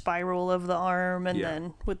inner spiral of the arm, and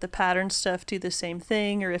then with the pattern stuff, do the same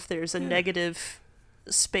thing. Or if there's a negative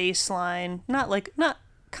space line, not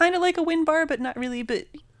kind of like a wind bar, but not really, but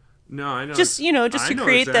no, I know, just to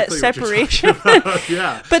create exactly that separation.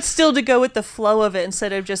 Yeah, but still to go with the flow of it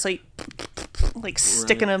instead of just like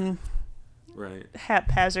sticking them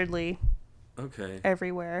haphazardly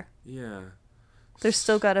everywhere. Yeah, there's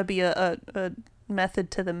still got to be a method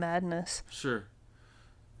to the madness. Sure.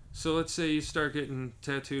 So let's say you start getting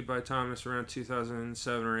tattooed by Thomas around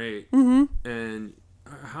 2007 or 8, and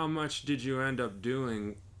how much did you end up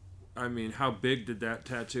doing? I mean, how big did that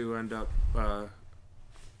tattoo end up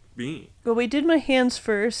being? Well, we did my hands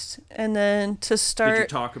first, and then to start... Did you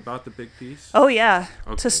talk about the big piece? Oh, yeah.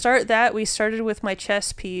 Okay. To start that, we started with my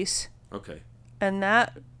chest piece. Okay.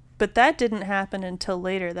 But that didn't happen until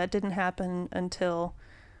later. That didn't happen until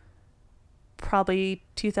probably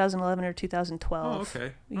 2011 or 2012. Oh,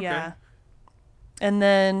 okay. Yeah. And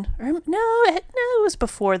then, no, it was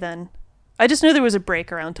before then. I just knew there was a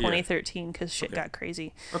break around 2013 because shit got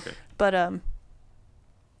crazy. Okay. But,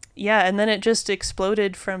 yeah, and then it just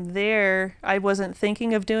exploded from there. I wasn't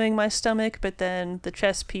thinking of doing my stomach, but then the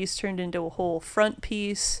chest piece turned into a whole front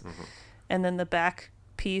piece. Mm-hmm. And then the back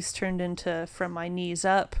piece turned into from my knees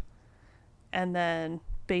up. And then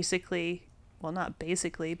basically, well, not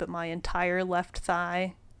basically, but my entire left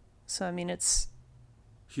thigh. So, I mean, it's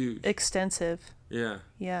huge, extensive. Yeah.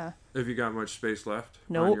 Yeah. Have you got much space left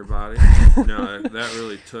Nope. on your body? No, that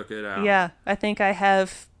really took it out. Yeah, I think I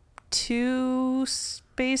have 2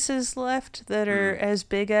 spaces left that are as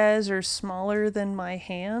big as or smaller than my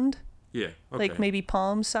hand. Yeah. Okay. Like maybe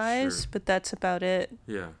palm size, but that's about it.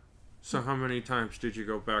 Yeah. So how many times did you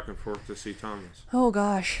go back and forth to see Thomas? Oh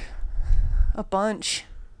gosh, a bunch.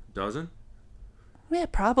 Dozen? Yeah,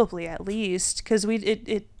 probably at least because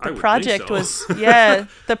the I project would think so. was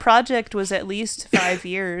the project was at least 5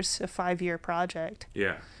 years, a 5-year project.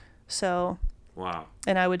 Yeah. So. Wow.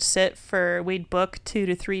 And I would we'd book 2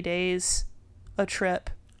 to 3 days a trip.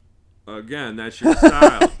 Again, that's your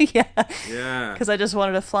style. Yeah. Yeah. Because I just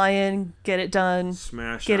wanted to fly in, get it done,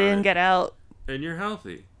 smash, get in, get out. And you're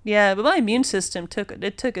healthy. Yeah, but my immune system took a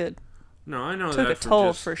No, I know took that a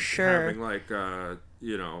toll just for sure. Having like God,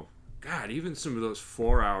 even some of those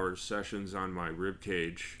 4-hour sessions on my rib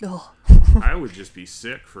cage, I would just be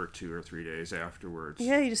sick for 2 or 3 days afterwards.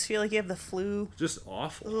 Yeah, you just feel like you have the flu. Just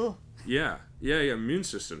awful. Ugh. Yeah. Immune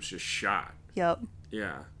system's just shot. Yep.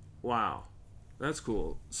 Yeah. Wow. That's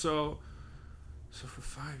cool. So for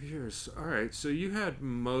 5 years, all right. So you had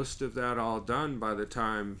most of that all done by the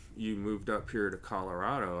time you moved up here to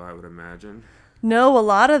Colorado, I would imagine. No, a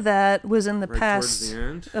lot of that was in the past.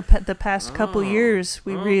 Towards the end? The past couple years,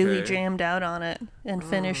 we okay. really jammed out on it and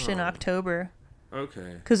finished in October.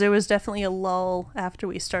 Okay. Because there was definitely a lull after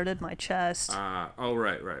we started my chest. Right.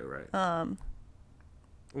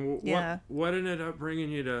 Yeah. What ended up bringing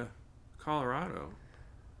you to Colorado?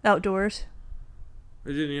 Outdoors.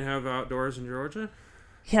 Didn't you have outdoors in Georgia?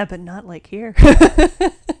 Yeah, but not like here.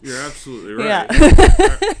 You're absolutely right.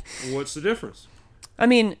 Yeah. What's the difference? I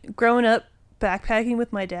mean, growing up backpacking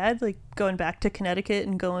with my dad, like going back to Connecticut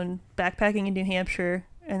and going backpacking in New Hampshire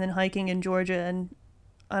and then hiking in Georgia, and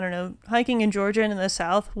I don't know, hiking in Georgia and in the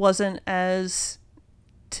South wasn't as,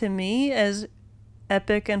 to me, as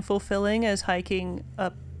epic and fulfilling as hiking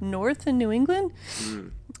up north in New England.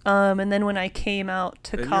 And then when I came out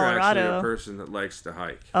to Colorado, you're actually a person that likes to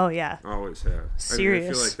hike. Oh yeah, always have. Serious.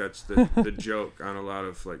 I feel like that's the joke on a lot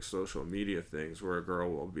of like social media things, where a girl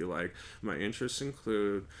will be like, my interests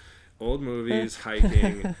include old movies,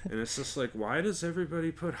 hiking, and it's just like, why does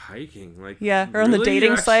everybody put hiking? Like, yeah, or on really? the dating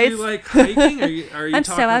you actually sites. Like hiking? Are you I'm talking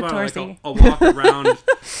so about outdoorsy. like a walk around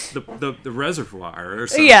the reservoir or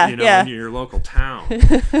something? Yeah, in your local town,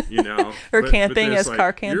 or camping as like,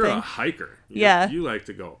 car camping. You're a hiker. You like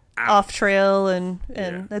to go out. Off trail, and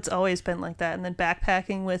it's always been like that. And then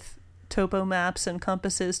backpacking with topo maps and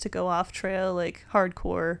compasses to go off trail, like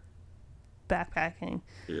hardcore backpacking.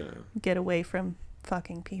 Yeah. Get away from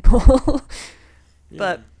fucking people.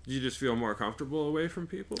 But you just feel more comfortable away from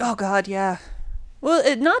people? Oh God, yeah.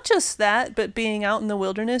 Well, not just that, but being out in the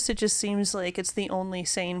wilderness, it just seems like it's the only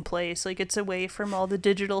sane place. Like, it's away from all the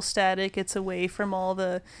digital static. It's away from all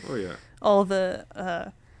the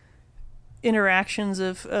interactions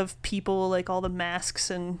of people, like all the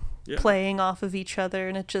masks and playing off of each other.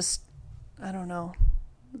 And it just, I don't know.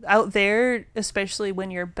 Out there, especially when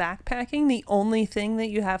you're backpacking, the only thing that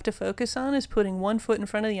you have to focus on is putting one foot in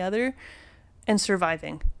front of the other and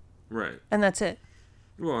surviving. Right. And that's it.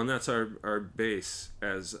 Well, and that's our base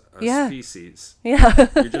as a species. Yeah.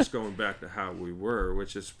 You're just going back to how we were,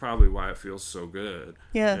 which is probably why it feels so good.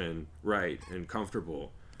 Yeah. And right and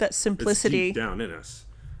comfortable. That simplicity. It's deep down in us.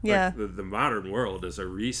 Yeah. Like the modern world is a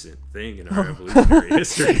recent thing in our evolutionary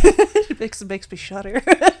history. It makes me shudder.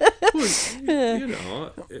 Well,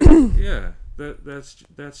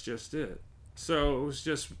 that's just it. So it was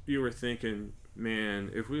just, you were thinking,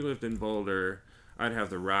 man, if we lived in Boulder, I'd have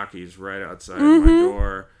the Rockies right outside my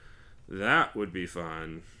door. That would be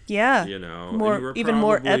fun. Yeah. Even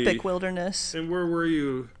more epic wilderness. And where were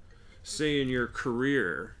you, say, in your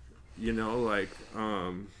career?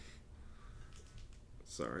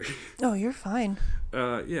 Sorry. Oh, you're fine.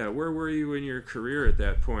 Where were you in your career at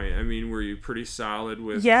that point? I mean, were you pretty solid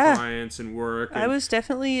with clients and work? I was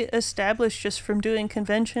definitely established just from doing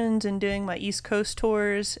conventions and doing my East Coast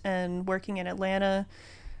tours and working in Atlanta.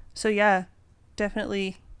 So yeah,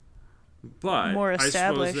 definitely But more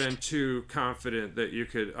established. I suppose then too confident that you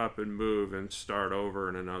could up and move and start over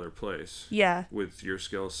in another place. Yeah. With your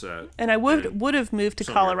skill set. And I would have moved to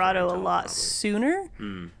Colorado a lot sooner.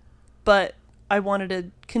 But I wanted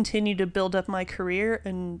to continue to build up my career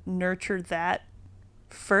and nurture that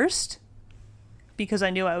first, because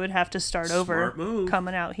I knew I would have to start over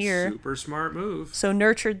coming out here. Super smart move. So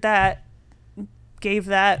nurtured that, gave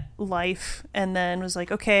that life, and then was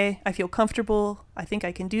like, okay, I feel comfortable. I think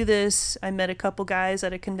I can do this. I met a couple guys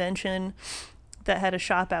at a convention that had a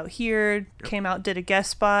shop out here, came out, did a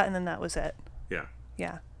guest spot, and then that was it. Yeah.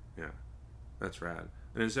 Yeah. Yeah. That's rad.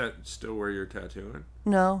 And is that still where you're tattooing?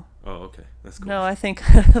 No. Oh, okay. That's cool. No, I think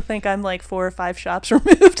I'm like 4 or 5 shops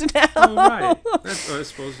removed now. Oh, right. I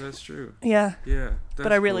suppose that's true. Yeah. Yeah.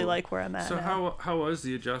 But I really like where I'm at so now. how was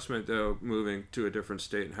the adjustment, though, moving to a different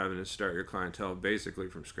state and having to start your clientele basically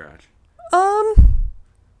from scratch?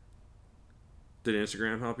 Did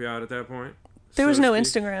Instagram help you out at that point? There was no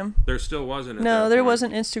Instagram. There still wasn't at No, that there point.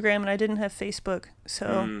 wasn't Instagram, and I didn't have Facebook.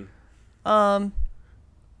 So,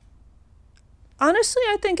 honestly,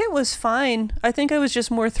 I think it was fine. I think I was just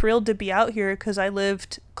more thrilled to be out here because I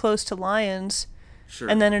lived close to Lyons. Sure.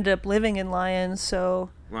 And then ended up living in Lyons, so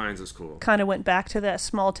Lyons is cool. Kind of went back to that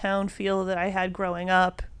small town feel that I had growing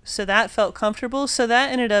up. So that felt comfortable. So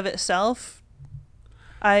that in and of itself,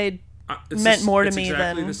 meant more to me than... It's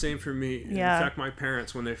exactly the same for me. Yeah. In fact, my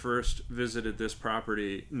parents, when they first visited this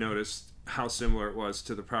property, noticed how similar it was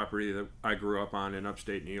to the property that I grew up on in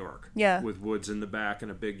upstate New York. Yeah. With woods in the back and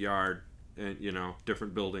a big yard and,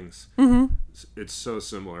 different buildings. Mm-hmm. It's so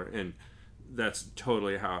similar. And that's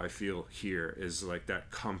totally how I feel here, is like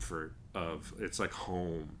that comfort of, it's like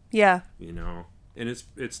home. Yeah. And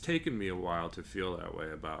it's taken me a while to feel that way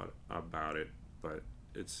about it, but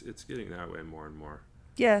it's getting that way more and more.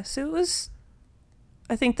 Yeah, so it was,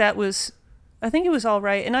 I think it was all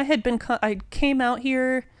right. And I came out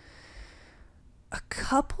here a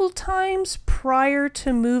couple times prior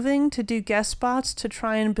to moving to do guest spots to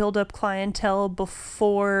try and build up clientele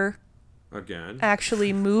before again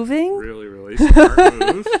actually moving. Really, really smart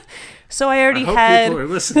move. So I already hope had people are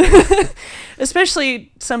listening.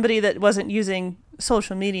 Especially somebody that wasn't using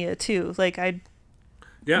social media too. Like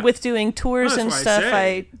with doing tours and stuff,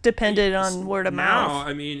 I depended on word of mouth.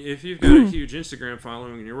 I mean, if you've got a huge Instagram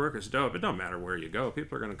following and your work is dope, it don't matter where you go,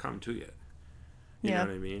 people are going to come to you. You know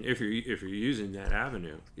what I mean? If you're using that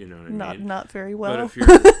avenue, you know what I mean? Not very well. But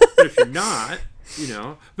if you're not,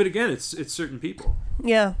 but again, it's certain people.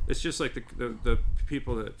 Yeah. It's just like the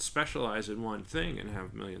people that specialize in one thing and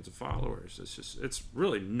have millions of followers. It's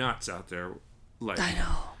really nuts out there. Like, I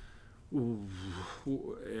know.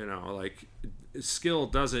 Like skill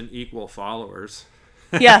doesn't equal followers.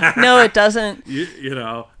 Yeah, no, it doesn't.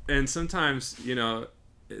 And sometimes,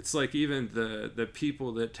 it's like even the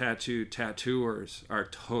people that tattoo tattooers are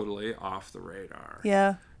totally off the radar.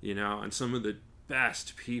 Yeah. And some of the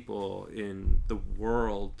best people in the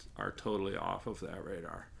world are totally off of that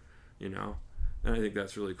radar, and I think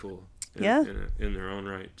that's really cool. In their own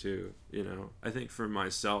right too. I think for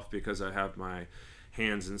myself, because I have my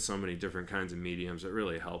hands in so many different kinds of mediums, it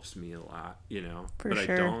really helps me a lot, For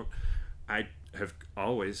sure. I have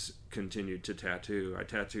always continued to tattoo. I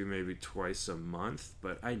tattoo maybe twice a month,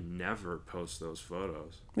 but I never post those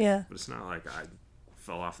photos. Yeah. But it's not like I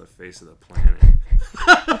fell off the face of the planet.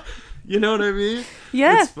 You know what I mean?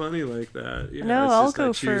 Yeah. It's funny like that. No, it's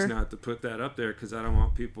just I choose not to put that up there because I don't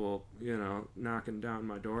want people, knocking down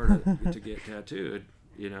my door to get tattooed.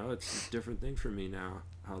 It's a different thing for me now,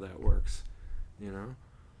 how that works.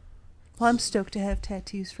 Well, I'm stoked to have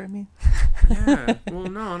tattoos from you. Yeah. Well,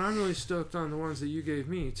 no, and I'm really stoked on the ones that you gave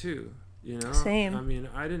me too. Same. I mean,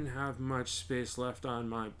 I didn't have much space left on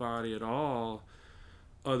my body at all,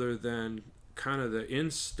 other than kind of the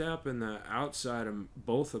instep and the outside of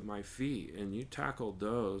both of my feet, and you tackled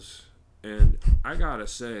those. And I gotta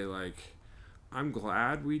say, like, I'm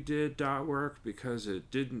glad we did dot work because it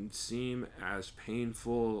didn't seem as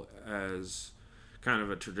painful as kind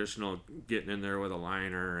of a traditional getting in there with a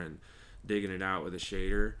liner and digging it out with a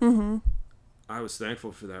shader. Mm-hmm. I was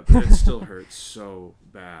thankful for that, but it still hurts so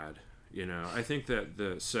bad. I think that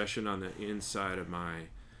the session on the inside of my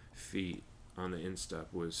feet on the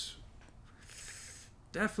instep was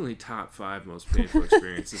definitely top 5 most painful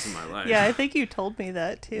experiences in my life. Yeah, I think you told me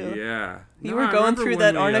that too. Yeah. You were going through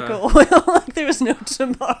that arnica oil like there was no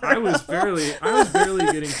tomorrow. I was barely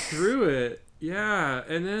getting through it. Yeah,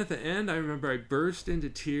 and then at the end, I remember I burst into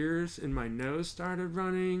tears and my nose started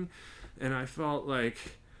running, and I felt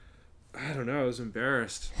like, I don't know, I was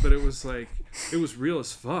embarrassed, but it was like, it was real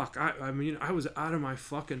as fuck. I mean, I was out of my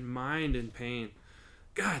fucking mind in pain.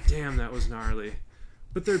 God damn, that was gnarly.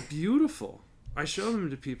 but they're beautiful. I show them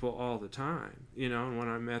to people all the time, you know, and when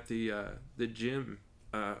I'm at the gym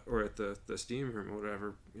or at the steam room or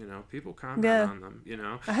whatever, you know, people comment on them, you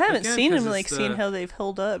know. I haven't seen them, like, seen how they've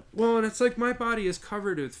held up. Well, and it's like my body is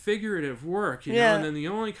covered with figurative work, you know, and then the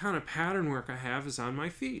only kind of pattern work I have is on my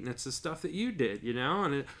feet, and it's the stuff that you did, you know,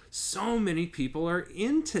 and so many people are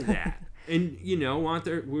into that and, you know,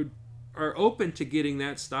 are open to getting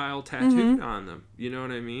that style tattooed on them. You know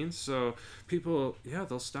what I mean? So people,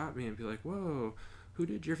 they'll stop me and be like, whoa, who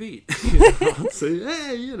did your feet? You know, I'll say,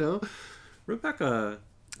 hey, you know, Rebecca.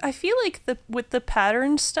 I feel like with the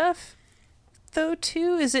pattern stuff, though,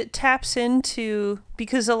 too, is it taps into,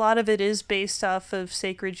 because a lot of it is based off of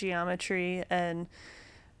sacred geometry and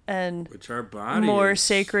which our body more is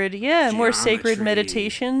sacred, geometry. more sacred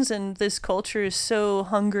meditations, and this culture is so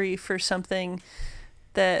hungry for something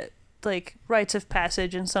that, like, rites of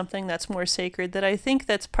passage and something that's more sacred, that I think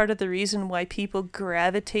that's part of the reason why people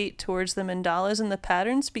gravitate towards the mandalas and the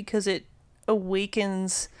patterns, because it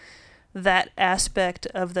awakens that aspect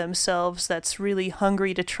of themselves that's really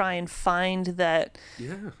hungry to try and find that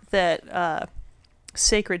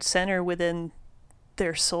sacred center within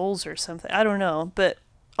their souls or something. I don't know, but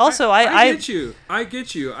also I get you. I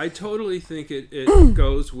totally think it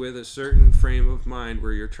goes with a certain frame of mind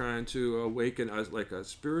where you're trying to awaken, like a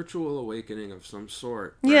spiritual awakening of some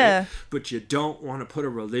sort. Right? Yeah. But you don't want to put a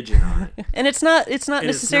religion on it. And it's not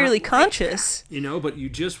necessarily conscious. Like, you know, but you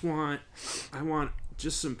just I want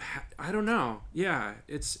just some, I don't know. Yeah,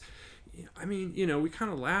 I mean, you know, we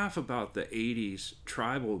kind of laugh about the 80s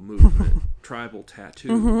tribal movement, tribal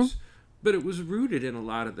tattoos, but it was rooted in a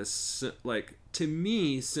lot of the, like, to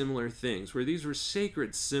me, similar things, where these were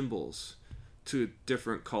sacred symbols to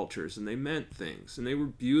different cultures, and they meant things, and they were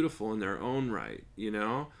beautiful in their own right, you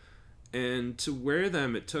know? And to wear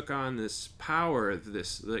them, it took on this power,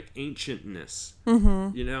 this, like, ancientness,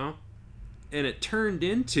 you know? And it turned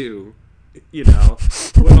into, you know,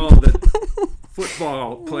 what all the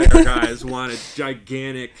football player guys wanted,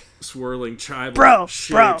 gigantic, swirling tribal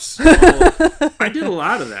shapes. I did a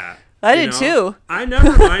lot of that. I did too. I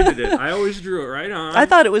never minded it. I always drew it right on. I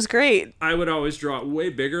thought it was great. I would always draw it way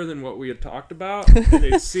bigger than what we had talked about. And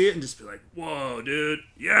they'd see it and just be like, whoa, dude.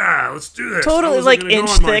 Yeah, let's do this. Totally like inch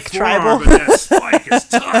thick tribal. But that spike is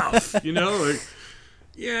tough. You know, like,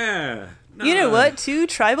 yeah. No. You know what, too?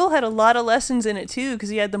 Tribal had a lot of lessons in it, too,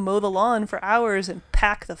 because you had to mow the lawn for hours and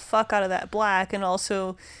pack the fuck out of that black, and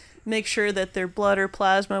also make sure that their blood or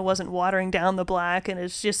plasma wasn't watering down the black. And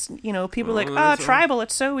it's just, you know, people are like, tribal,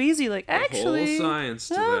 it's so easy. Like, actually, whole science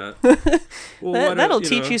to that. Well, that'll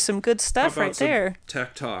teach you some good stuff right there.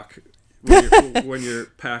 Tech talk. When you're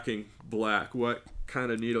packing black, what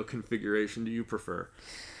kind of needle configuration do you prefer?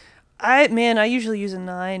 I usually use a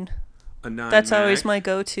 9. A 9 That's mag? always my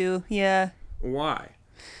go-to. Yeah. Why?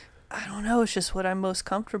 I don't know. It's just what I'm most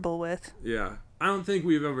comfortable with. Yeah. I don't think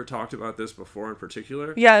we've ever talked about this before in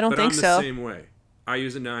particular. Yeah, I don't think so. But I'm the same way. I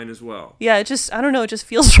use a 9 as well. Yeah, I don't know, it just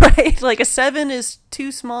feels right. Like a 7 is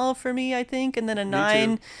too small for me, I think, and then a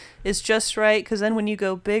 9 is just right, because then when you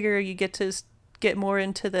go bigger, you get to get more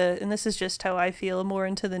into and this is just how I feel, more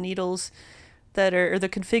into the needles that are, or the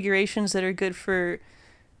configurations that are good for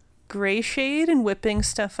gray shade and whipping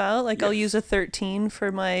stuff out. Like, yes. I'll use a 13 for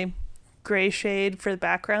my gray shade for the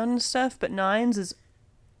background and stuff, but 9s is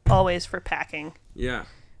always for packing. Yeah.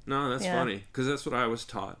 No, that's funny, because that's what I was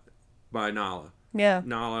taught by Nala. Yeah.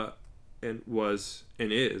 Nala was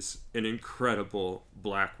and is an incredible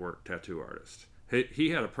blackwork tattoo artist.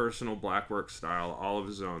 He had a personal blackwork style all of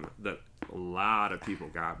his own that a lot of people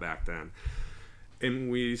got back then.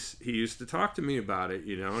 And he used to talk to me about it,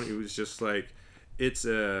 you know, and he was just like, it's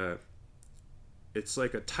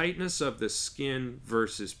like a tightness of the skin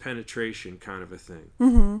versus penetration kind of a thing.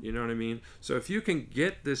 Mm-hmm. You know what I mean? So if you can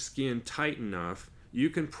get the skin tight enough, you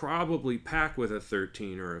can probably pack with a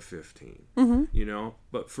 13 or a 15, you know?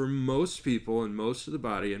 But for most people and most of the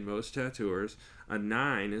body and most tattooers, a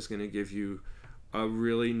 9 is going to give you a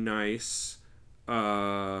really nice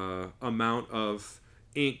amount of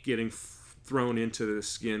ink getting thrown into the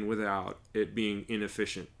skin without it being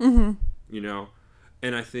inefficient, you know?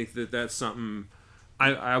 And I think that's something...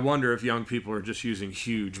 I wonder if young people are just using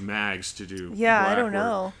huge mags to do I don't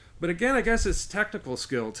know. But again, I guess it's technical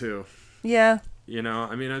skill, too. Yeah. You know,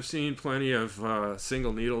 I mean, I've seen plenty of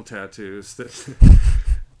single needle tattoos that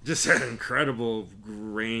just had incredible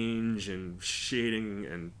range and shading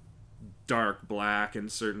and dark black in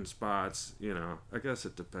certain spots. You know, I guess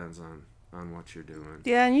it depends on what you're doing.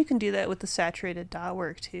 Yeah, and you can do that with the saturated dot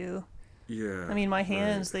work, too. Yeah. I mean, my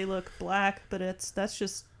hands, they look black, but that's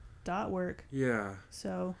just dot work. Yeah.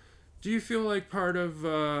 So. Do you feel like part of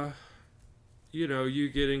you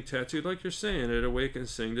getting tattooed, like you're saying, it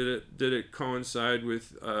awakens thing. Did it coincide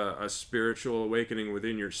with a spiritual awakening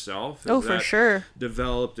within yourself? Oh, for sure.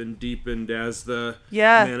 Developed and deepened as the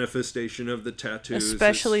Yeah. manifestation of the tattoos,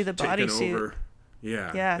 especially the taken bodysuit. over.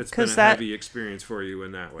 Yeah, Yeah, it's been a heavy experience for you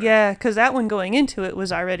in that way. Yeah, because that one going into it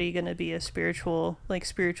was already going to be a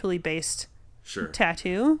spiritually based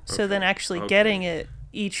tattoo. So then actually getting it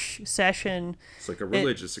each session, it's like a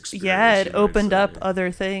religious experience. Yeah, it opened up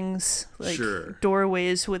other things, like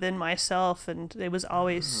doorways within myself, and it was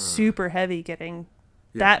always super heavy getting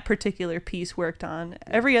that particular piece worked on.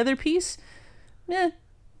 Every other piece, you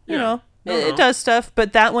know, it does stuff,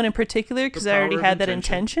 but that one in particular, because I already had that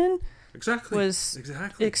intention. Was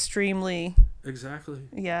extremely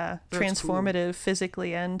transformative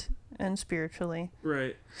physically and spiritually.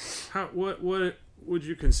 Right. What would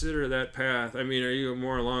you consider that path? I mean, are you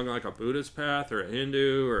more along like a Buddhist path, or a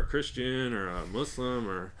Hindu, or a Christian, or a Muslim,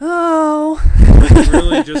 or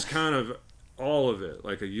really just kind of all of it,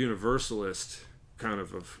 like a universalist kind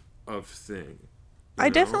of thing? I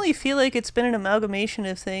definitely feel like it's been an amalgamation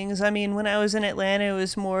of things. I mean, when I was in Atlanta, it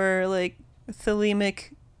was more like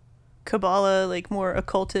Thelemic Kabbalah, like more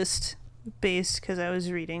occultist based, because I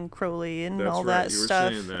was reading Crowley and all that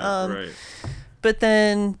stuff. Right. But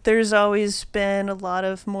then there's always been a lot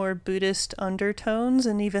of more Buddhist undertones,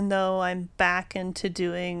 and even though I'm back into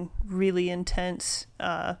doing really intense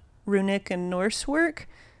runic and Norse work,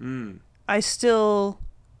 I still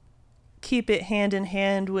keep it hand in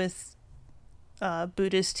hand with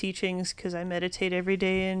Buddhist teachings, because I meditate every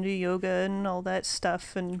day and do yoga and all that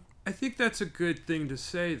stuff. And I think that's a good thing to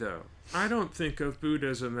say, though. I don't think of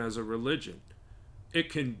Buddhism as a religion. It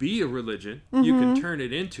can be a religion. Mm-hmm. You can turn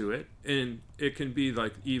it into it, and it can be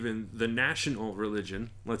like even the national religion,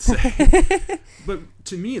 let's say. But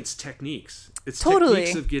to me, it's techniques. It's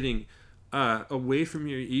techniques of getting away from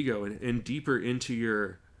your ego and deeper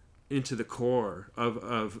into the core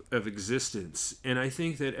of existence. And I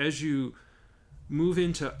think that as you move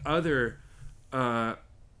into other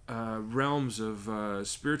realms of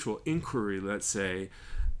spiritual inquiry, let's say,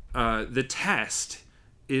 the test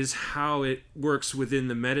is how it works within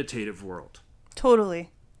the meditative world. Totally.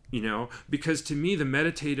 Because to me, the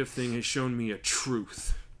meditative thing has shown me a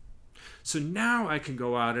truth. So now I can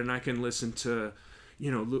go out and I can listen to,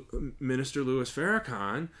 Minister Louis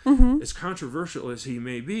Farrakhan, as controversial as he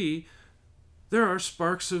may be. There are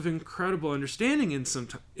sparks of incredible understanding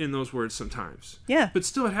in those words sometimes. Yeah. But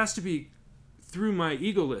still, it has to be through my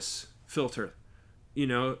egoless filter,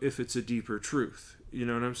 if it's a deeper truth. You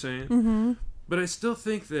know what I'm saying? Mm-hmm. But I still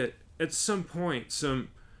think that at some point, some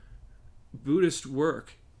Buddhist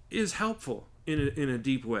work is helpful in a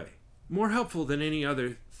deep way. More helpful than any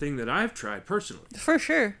other thing that I've tried personally. For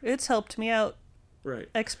sure. It's helped me out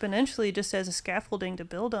exponentially just as a scaffolding to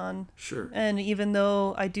build on. Sure. And even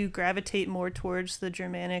though I do gravitate more towards the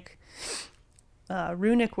Germanic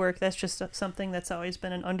runic work, that's just something that's always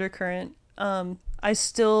been an undercurrent. I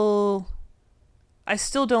still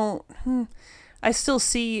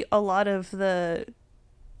see a lot of the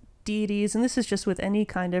deities, and this is just with any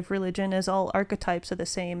kind of religion, as all archetypes of the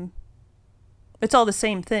same. It's all the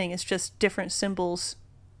same thing. It's just different symbols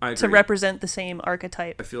to represent the same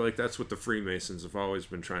archetype. I feel like that's what the Freemasons have always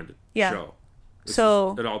been trying to show.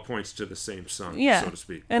 It all points to the same sun, so to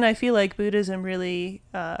speak. And I feel like Buddhism really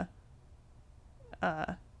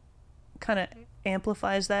kind of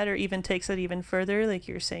amplifies that, or even takes it even further, like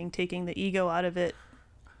you're saying, taking the ego out of it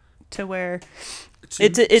to where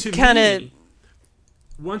it kind of...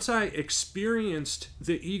 Once I experienced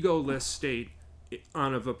the egoless state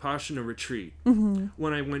on a Vipassana retreat,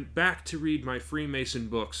 when I went back to read my Freemason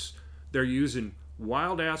books, they're using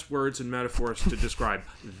wild-ass words and metaphors to describe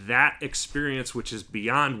that experience, which is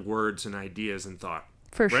beyond words and ideas and thought.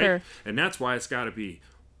 For sure. And that's why it's got to be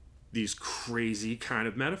these crazy kind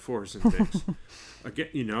of metaphors and things. Again,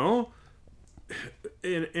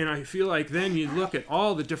 and I feel like then you look at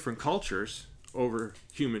all the different cultures over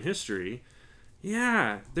human history.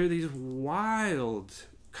 Yeah, there are these wild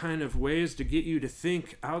kind of ways to get you to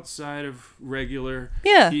think outside of regular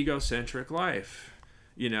egocentric life,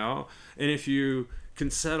 And if you can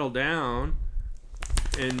settle down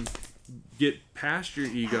and get past your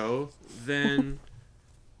ego, then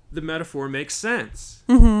the metaphor makes sense.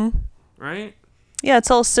 Mm-hmm. Right? Yeah,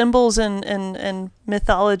 it's all symbols and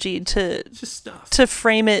mythology to just stuff. To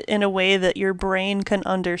frame it in a way that your brain can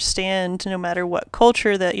understand no matter what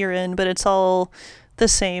culture that you're in, but it's all the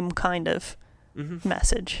same kind of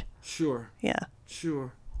message. Sure. Yeah.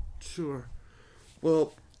 Sure.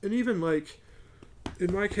 Well, and even like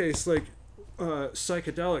in my case, like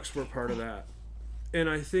psychedelics were part of that. And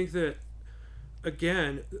I think that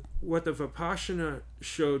again, what the Vipassana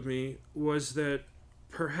showed me was that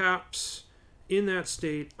perhaps in that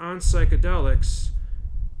state, on psychedelics,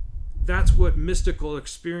 that's what mystical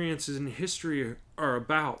experiences in history are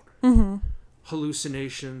about. Mm-hmm.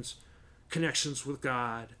 Hallucinations, connections with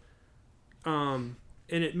God. And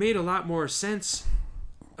it made a lot more sense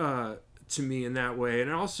to me in that way. And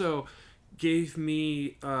it also gave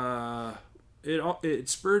me, it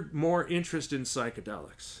spurred more interest in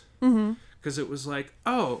psychedelics. Mm-hmm. Because it was like,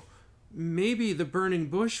 oh, maybe the burning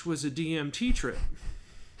bush was a DMT trip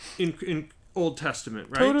in Old Testament,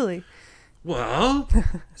 right? Totally. Well,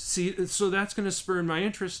 see, so that's going to spur my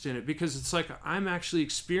interest in it, because it's like I'm actually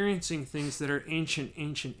experiencing things that are ancient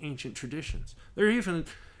traditions. They're even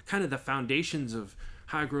kind of the foundations of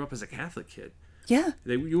how I grew up as a Catholic kid. Yeah.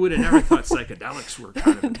 You would have never thought psychedelics were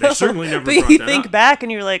kind of... They certainly never brought that up. But you think back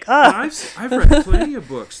and you're like, oh. I've read plenty of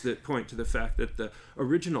books that point to the fact that the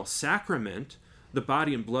original sacrament, the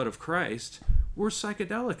body and blood of Christ, were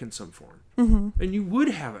psychedelic in some form. Mm-hmm. And you would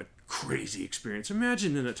have a crazy experience.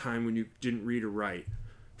 Imagine in a time when you didn't read or write.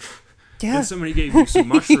 Yeah. And somebody gave you some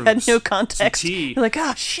mushrooms. You had no context. Some tea. You're like,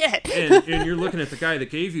 oh, shit. and you're looking at the guy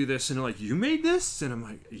that gave you this, and they're like, you made this? And I'm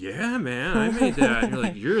like, yeah, man, I made that. And you're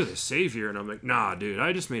like, you're the savior. And I'm like, nah, dude,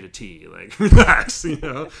 I just made a tea. Like, relax, you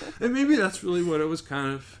know? And maybe that's really what it was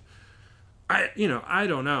kind of... I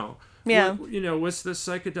don't know. Yeah. Was the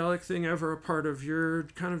psychedelic thing ever a part of your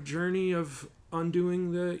kind of journey of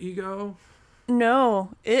undoing the ego?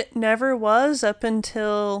 No, it never was up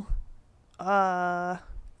until 3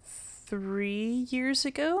 years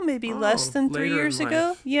ago, maybe less than 3 years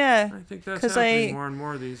ago. Yeah. I think that's happening more and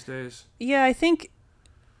more these days. Yeah, I think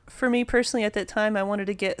for me personally at that time, I wanted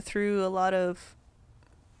to get through a lot of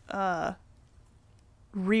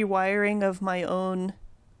rewiring of my own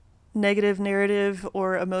negative narrative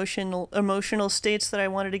or emotional states that I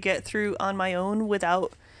wanted to get through on my own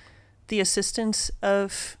without the assistance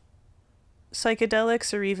of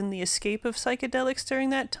psychedelics or even the escape of psychedelics during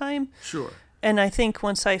that time. Sure. And I think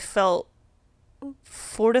once I felt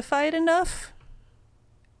fortified enough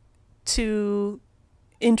to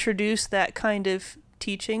introduce that kind of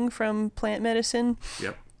teaching from plant medicine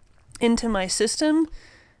into my system,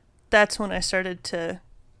 that's when I started to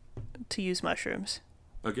use mushrooms.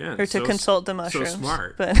 Again, or to consult the mushrooms. So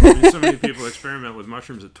smart. But so many people experiment with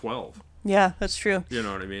mushrooms at 12. Yeah, that's true. You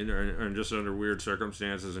know what I mean? And just under weird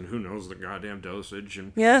circumstances, and who knows the goddamn dosage.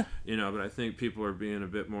 And yeah. But I think people are being a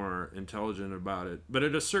bit more intelligent about it. But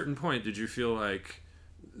at a certain point, did you feel like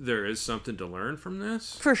there is something to learn from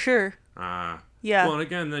this? For sure. Yeah. Well, and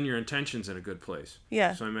again, then your intention's in a good place.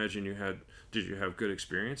 Yeah. So I imagine did you have good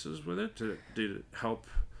experiences with it? Did it help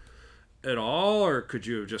at all, or could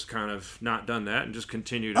you have just kind of not done that and just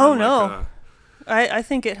continued on? No. I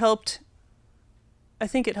think it helped. I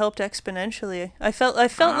think it helped exponentially. I felt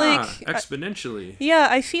like exponentially.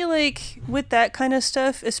 I feel like with that kind of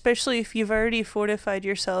stuff, especially if you've already fortified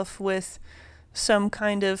yourself with some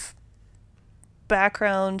kind of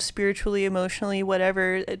background, spiritually, emotionally,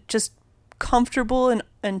 whatever, just comfortable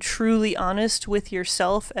and truly honest with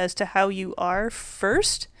yourself as to how you are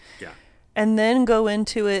first. Yeah. And then go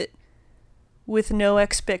into it with no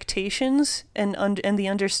expectations and the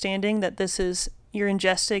understanding that you're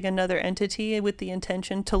ingesting another entity with the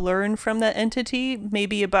intention to learn from that entity,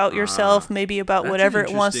 maybe about yourself, maybe about whatever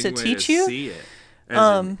it wants to teach you. See it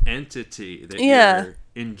as an entity that you're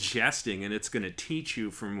ingesting, and it's going to teach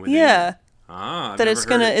you from within. Yeah. That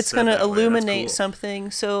it's gonna illuminate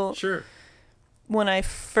something. So sure. When I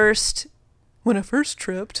first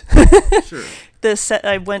tripped, sure.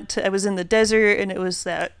 I was in the desert, and it was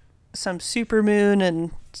some supermoon,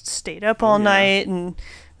 and stayed up all night, and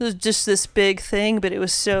it was just this big thing, but it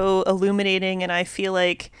was so illuminating, and I feel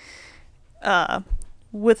like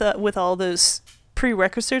with all those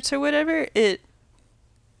prerequisites or whatever, it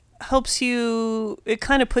helps you, it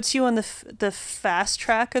kind of puts you on the fast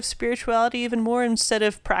track of spirituality even more, instead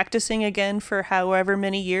of practicing again for however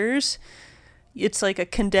many years. It's like a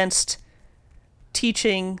condensed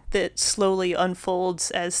teaching that slowly unfolds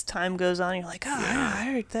as time goes on. You're like, I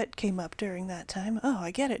heard that came up during that time. Oh,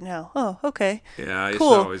 I get it now. Oh, okay. Yeah, I used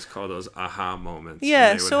cool. to always call those aha moments.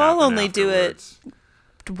 Yeah, so I'll only do it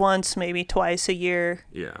once, maybe twice a year.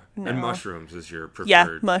 Yeah, and mushrooms is your preferred.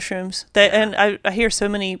 Yeah, mushrooms. And I hear so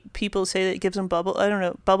many people say that it gives them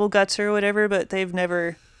bubble guts or whatever, but I've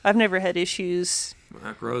never had issues. Well,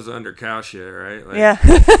 that grows under cow shit, right? Like, yeah.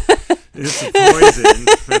 It's a poison.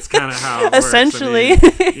 That's kind of how it essentially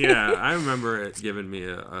works. I mean, I remember it giving me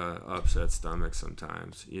a upset stomach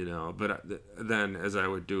sometimes, But then as I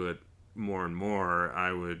would do it more and more,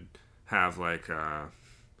 I would have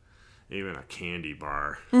even a candy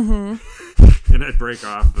bar. Mm-hmm. And I'd break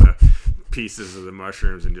off the pieces of the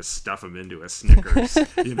mushrooms and just stuff them into a Snickers.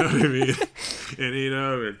 You know what I mean?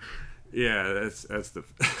 And yeah, that's the,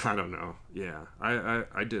 I don't know. Yeah,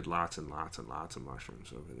 I did lots and lots and lots of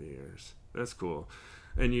mushrooms over the years. That's cool.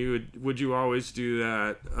 And would you always do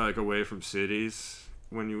that, like, away from cities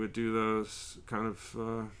when you would do those kind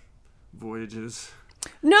of voyages?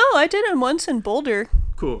 No, I did them once in Boulder.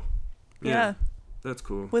 Cool. Yeah. That's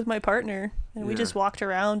cool. With my partner, and we just walked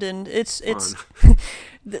around, and it's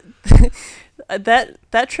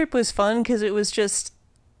that trip was fun because it was just,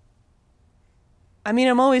 I mean,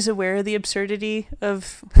 I'm always aware of the absurdity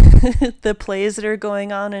of the plays that are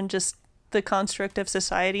going on and just the construct of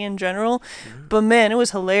society in general. But man, it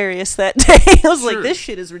was hilarious that day. I was like, this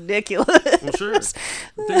shit is ridiculous. Well, sure.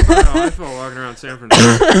 Think about how I felt walking around San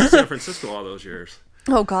Francisco all those years.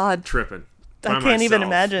 Oh, God. Tripping. I can't even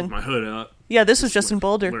imagine. With my hood up. Yeah, this was just in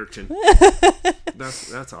Boulder. Lurching.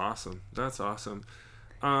 That's awesome. That's awesome.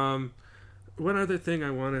 One other thing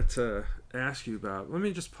I wanted to ask you about. Let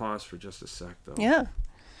me just pause for just a sec, though. Yeah.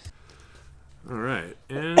 All right.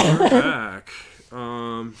 And we're back.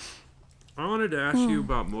 I wanted to ask you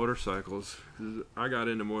about motorcycles. I got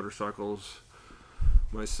into motorcycles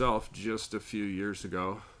myself just a few years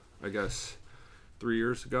ago. I guess 3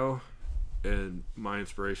 years ago. And my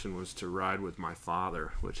inspiration was to ride with my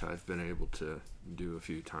father, which I've been able to do a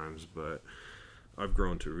few times, but I've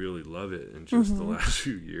grown to really love it in just the last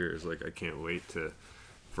few years. Like, I can't wait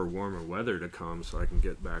for warmer weather to come so I can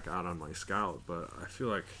get back out on my Scout. But I feel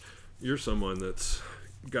like you're someone that's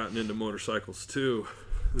gotten into motorcycles too.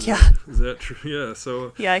 Is that true? Yeah.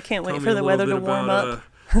 So yeah, I can't wait for the weather to warm up.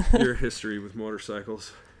 Your history with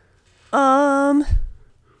motorcycles.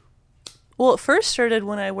 Well, it first started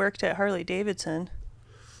when I worked at Harley Davidson.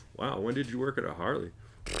 Wow, when did you work at a Harley?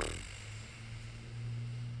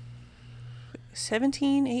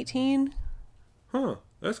 17, 18. Huh,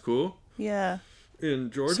 that's cool. Yeah. In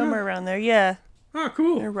Georgia? Somewhere around there, yeah. Oh,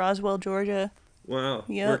 cool. In Roswell, Georgia. Wow.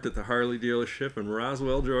 Yep. Worked at the Harley dealership in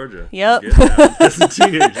Roswell, Georgia. Yep. As a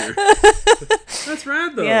teenager. That's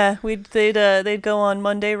rad, though. Yeah, they'd go on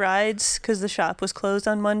Monday rides because the shop was closed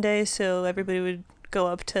on Monday, so everybody would go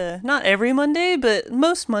up to, not every Monday, but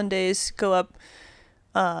most Mondays go up.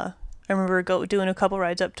 I remember doing a couple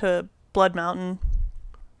rides up to Blood Mountain.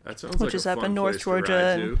 That sounds like which is up in North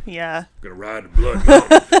Georgia. And, yeah. Gonna ride to Blood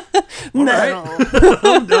Mountain. No.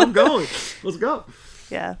 Right. I'm going. Let's go.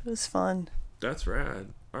 Yeah, it was fun. That's rad.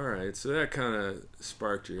 All right, so that kind of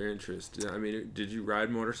sparked your interest. I mean, did you ride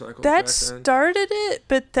motorcycles that back then? Started it,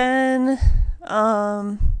 but then,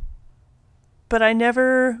 but I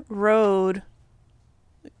never rode,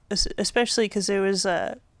 especially because there was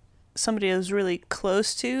somebody I was really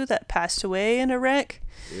close to that passed away in a wreck.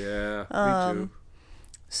 Yeah, me too.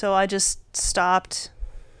 So I just stopped.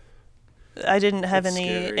 I didn't have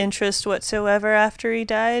any interest whatsoever after he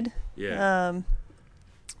died. Yeah.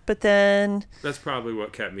 But then... That's probably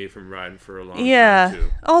what kept me from riding for a long time, too.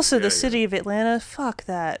 Also, the city of Atlanta, fuck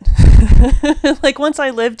that. Like, once I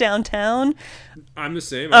lived downtown... I'm the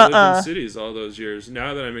same. I lived in cities all those years.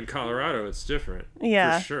 Now that I'm in Colorado, it's different.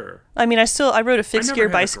 Yeah. For sure. I mean, I rode a fixed-gear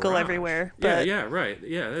bicycle everywhere. But yeah, right.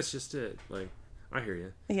 Yeah, that's just it. Like, I hear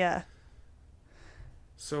you. Yeah.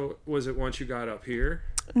 So, was it once you got up here?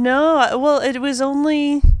 No, well, it was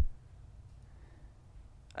only...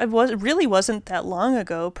 It really wasn't that long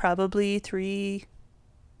ago. Probably 3...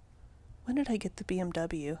 When did I get the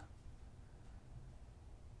BMW?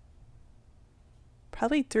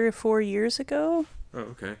 Probably 3 or 4 years ago. Oh,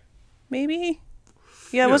 okay. Maybe.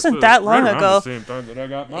 Yeah, it wasn't that long ago. The same time that I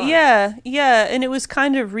got mine. Yeah, and it was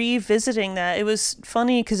kind of revisiting that. It was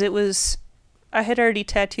funny because I had already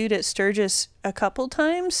tattooed at Sturgis a couple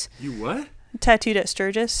times. You what? Tattooed at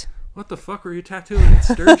Sturgis. What the fuck were you tattooing at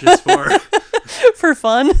Sturgis for? For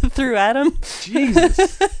fun, through Adam.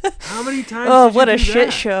 Jesus. How many times Oh, did what you a do shit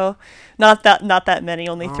that? show. Not that many,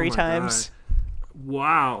 only 3 times. God.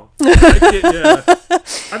 Wow.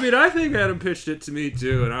 I mean, I think Adam pitched it to me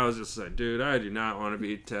too, and I was just like, dude, I do not want to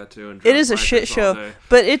be tattooing. It is a shit show,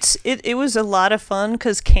 but it was a lot of fun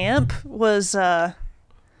because camp was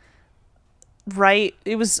right.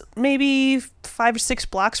 It was maybe 5 or 6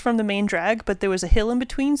 blocks from the main drag, but there was a hill in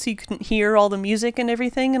between, so you couldn't hear all the music and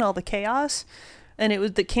everything and all the chaos. And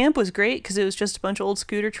the camp was great because it was just a bunch of old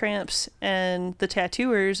scooter tramps and the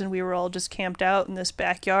tattooers, and we were all just camped out in this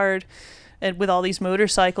backyard and with all these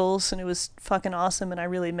motorcycles, and it was fucking awesome. And I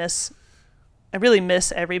really miss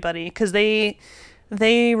everybody because they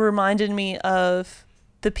reminded me of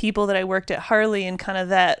the people that I worked at Harley and kind of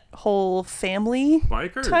that whole family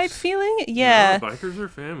bikers type feeling. Yeah. No, bikers are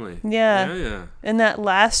family. Yeah. Yeah. And that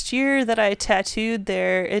last year that I tattooed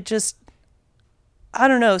there, it just, I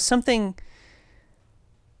don't know, something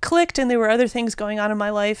clicked, and there were other things going on in my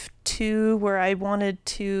life too where I wanted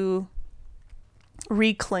to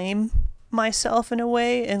reclaim myself in a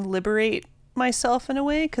way and liberate myself in a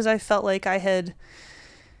way, because I felt like I had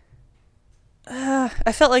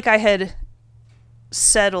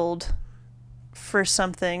settled for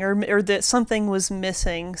something, or that something was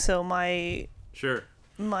missing. So my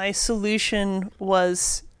solution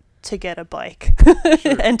was to get a bike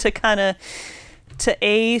and to kind of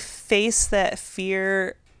face that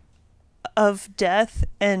fear of death,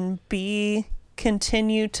 and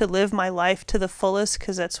continue to live my life to the fullest,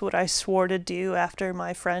 because that's what I swore to do after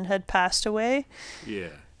my friend had passed away. Yeah.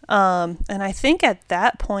 And I think at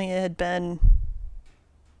that point it had been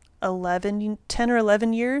 10 or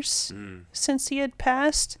 11 years since he had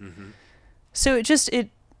passed. Mm-hmm. So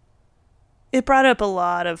it brought up a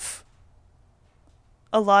lot of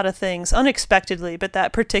things unexpectedly, but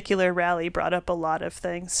that particular rally brought up a lot of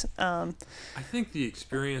things. I think the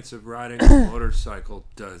experience of riding a motorcycle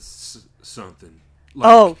does something.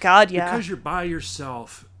 Oh God, yeah. Because you're by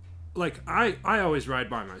yourself. Like I always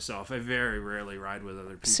ride by myself. I very rarely ride with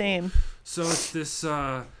other people. Same. So it's this,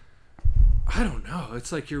 I don't know.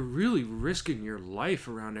 It's like you're really risking your life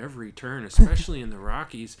around every turn, especially in the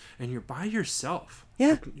Rockies, and you're by yourself.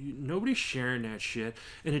 Yeah. Like, nobody's sharing that shit,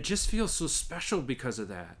 and it just feels so special because of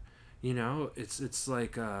that. You know, it's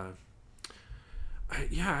like, I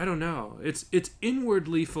don't know. It's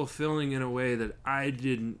inwardly fulfilling in a way that I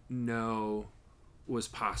didn't know was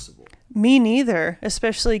possible. Me neither,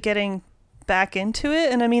 especially getting back into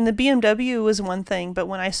it. And I mean, the BMW was one thing, but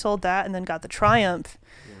when I sold that and then got the Triumph,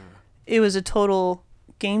 it was a total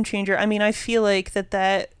game changer. I mean, I feel like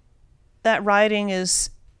that riding is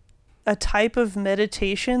a type of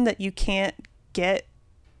meditation that you can't get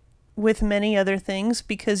with many other things,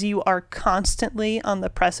 because you are constantly on the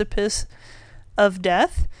precipice of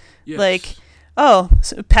death. Yes. Like,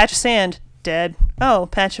 patch of sand, dead. Oh,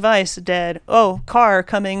 patch of ice, dead. Oh, car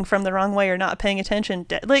coming from the wrong way or not paying attention,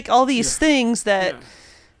 dead. Like all these things that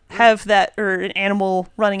have that, or an animal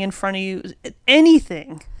running in front of you,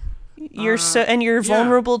 anything. You're you're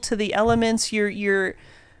vulnerable to the elements. You're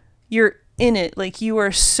in it. Like, you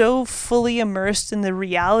are so fully immersed in the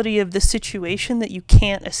reality of the situation that you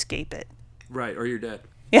can't escape it. Right, or you're dead.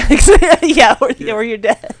 Yeah, or you're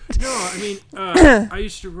dead. No, I mean, I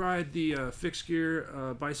used to ride the fixed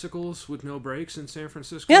gear bicycles with no brakes in San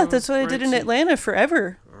Francisco. Yeah, that's what I did in Atlanta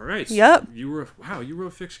forever. All right. So yep. You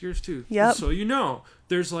rode fixed gears too. Yep. So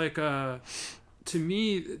there's like to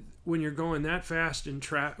me, when you're going that fast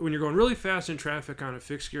when you're going really fast in traffic on a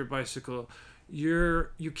fixed gear bicycle,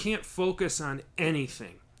 you can't focus on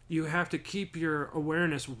anything. You have to keep your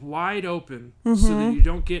awareness wide open so that you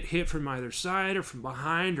don't get hit from either side or from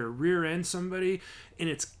behind or rear end somebody. And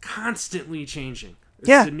it's constantly changing.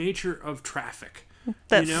 It's the nature of traffic.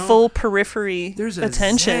 That full periphery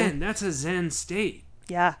attention. That's a Zen state.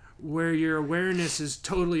 Yeah. Where your awareness is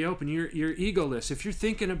totally open. You're egoless. If you're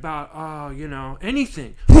thinking about,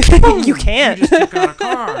 anything. Boom, you can't. You just took out a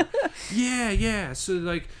car. Yeah. So,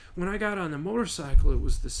 like, when I got on the motorcycle, it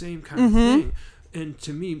was the same kind of thing. And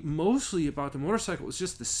to me, mostly about the motorcycle was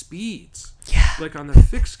just the speeds. Yeah. Like on the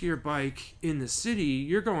fixed gear bike in the city,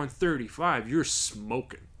 you're going 35. You're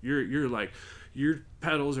smoking. You're like, your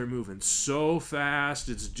pedals are moving so fast.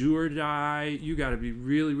 It's do or die. You got to be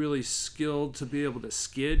really, really skilled to be able to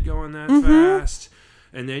skid going that fast.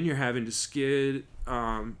 And then you're having to skid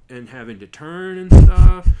and having to turn and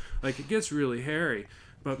stuff. Like, it gets really hairy.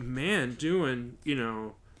 But man, doing,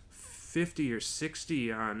 50 or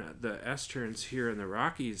 60 on the S-turns here in the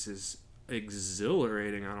Rockies is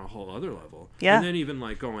exhilarating on a whole other level. Yeah. And then even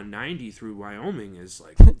like going 90 through Wyoming is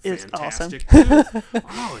like fantastic awesome. too.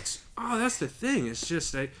 That's the thing. It's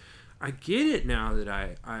just I get it now that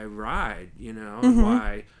I ride, and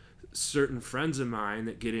why certain friends of mine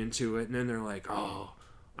that get into it and then they're like,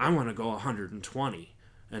 I want to go 120.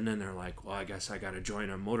 And then they're like, well, I guess I got to join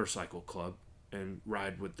a motorcycle club and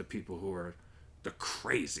ride with the people who are the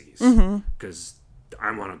crazies, because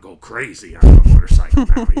I want to go crazy on a motorcycle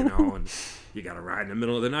now, and you got to ride in the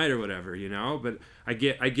middle of the night or whatever, But I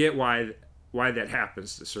get why that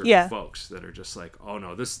happens to certain folks that are just like, oh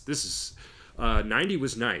no, this is 90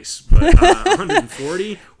 was nice, but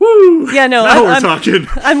 140, woo. Yeah, no, now we're talking.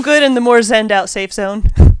 I'm good in the more zenned out safe zone.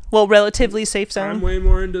 Well, relatively safe zone. I'm way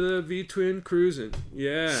more into the V-twin cruising.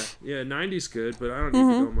 Yeah, 90's good, but I don't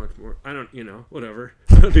need to go much more. I don't, whatever.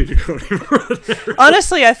 I don't need to go anymore.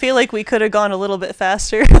 Honestly, I feel like we could have gone a little bit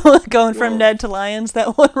faster going from Ned to Lions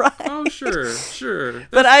that one ride. Oh, sure.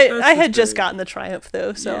 But I had just gotten the Triumph,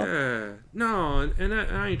 though, so. Yeah. No, and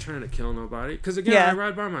I ain't trying to kill nobody. Because, again, I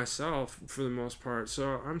ride by myself for the most part,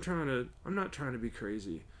 so I'm not trying to be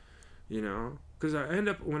crazy, Because I end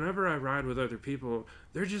up, whenever I ride with other people,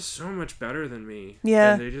 they're just so much better than me.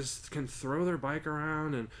 Yeah. And they just can throw their bike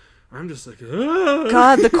around, and I'm just like, oh,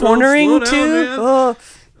 God, the cornering, too.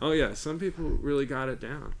 Oh, yeah. Some people really got it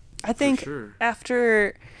down. I think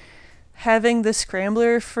after having the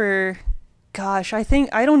Scrambler for, gosh, I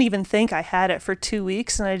don't even think I had it for 2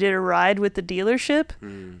 weeks, and I did a ride with the dealership.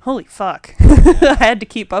 Holy fuck. I had to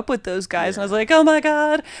keep up with those guys, and I was like, oh my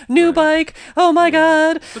God, new bike. Oh my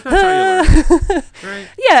God. But that's how you learn, right?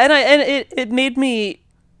 Yeah, and it made me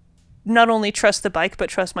not only trust the bike, but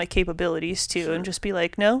trust my capabilities too, and just be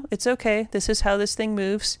like, no, it's okay. This is how this thing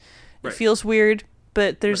moves. It feels weird,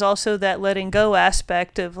 but there's also that letting go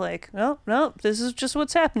aspect of like, no, this is just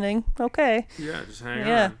what's happening. Okay. Yeah, just hang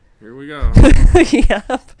on. Here we go.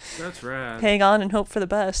 Yep. That's rad. Hang on and hope for the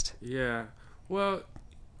best. Yeah. Well,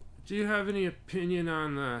 do you have any opinion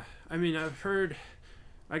on I've heard,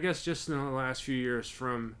 I guess just in the last few years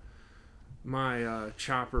from my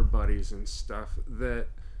chopper buddies and stuff, that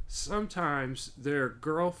sometimes their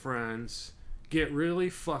girlfriends get really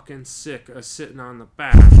fucking sick of sitting on the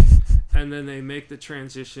back, and then they make the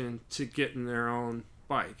transition to getting their own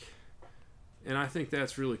bike. And I think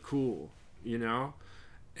that's really cool,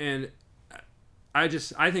 And I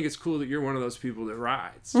think it's cool that you're one of those people that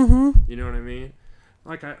rides. Mm-hmm. You know what I mean?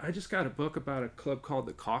 Like, I just got a book about a club called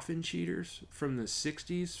the Coffin Cheaters from the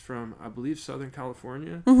 60s from, I believe, Southern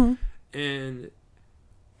California. Mm-hmm. And,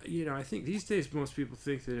 I think these days most people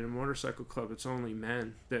think that in a motorcycle club it's only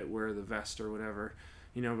men that wear the vest or whatever.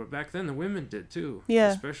 But back then the women did too. Yeah.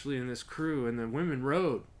 Especially in this crew. And the women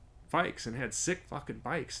rode bikes and had sick fucking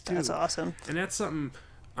bikes too. That's awesome. And that's something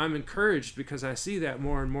I'm encouraged because I see that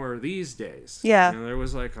more and more these days. Yeah. There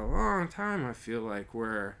was like a long time, I feel like,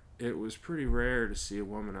 where it was pretty rare to see a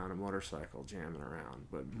woman on a motorcycle jamming around.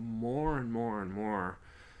 But more and more and more,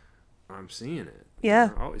 I'm seeing it.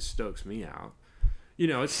 Yeah. It always stokes me out.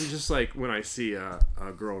 It's just like when I see a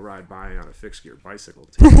girl ride by on a fixed gear bicycle,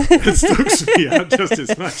 too. It stokes me out just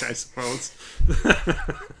as much, I suppose.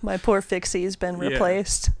 My poor fixie's been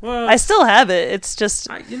replaced. Well, I still have it. It's just...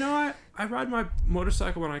 I ride my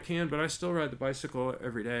motorcycle when I can, but I still ride the bicycle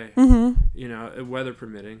every day. Mm-hmm. Weather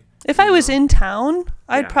permitting. If I was in town,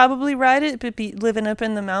 I'd probably ride it, but living up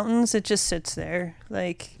in the mountains, it just sits there.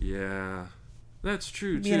 Like... Yeah. That's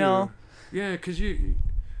true, too. Yeah, because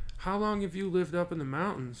how long have you lived up in the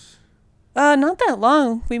mountains? Not that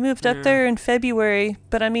long. We moved up there in February,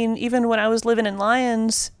 but I mean, even when I was living in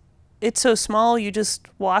Lyons, it's so small, you just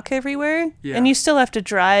walk everywhere, and you still have to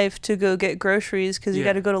drive to go get groceries because you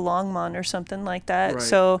got to go to Longmont or something like that. Right.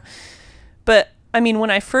 So, but I mean,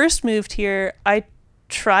 when I first moved here, I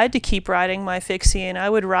tried to keep riding my fixie, and I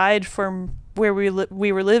would ride from where we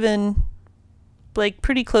were living, like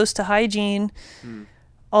pretty close to Hygiene,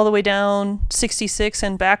 all the way down 66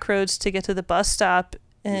 and back roads to get to the bus stop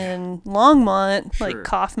in Longmont, like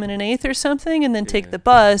Kaufman and 8th or something, and then take the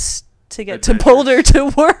bus to get to Boulder to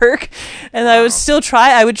work. And I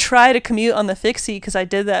would try to commute on the fixie because I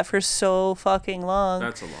did that for so fucking long.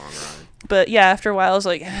 That's a long ride. But yeah, after a while I was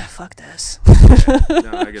like, fuck this. No,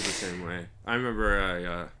 I get the same way. I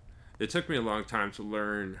remember it took me a long time to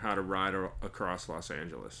learn how to ride across Los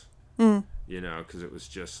Angeles. Because it was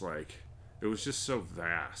just so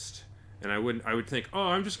vast. And I would think,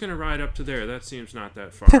 I'm just going to ride up to there. That seems not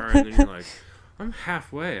that far. And then you're like, I'm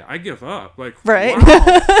halfway. I give up. Like, right.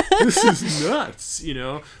 Wow, this is nuts,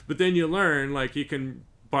 But then you learn, like, you can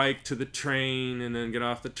bike to the train and then get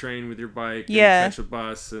off the train with your bike and catch a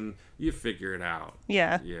bus, and you figure it out.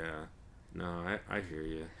 Yeah. Yeah. No, I hear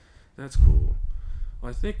you. That's cool. Well,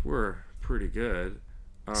 I think we're pretty good.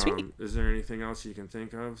 Sweet. Is there anything else you can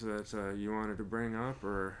think of that you wanted to bring up,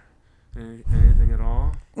 or anything at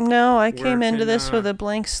all? No, I came into this with a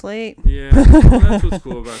blank slate. Yeah, well, that's what's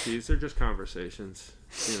cool about these. They're just conversations,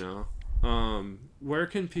 Where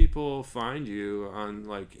can people find you on,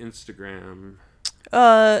 like, Instagram?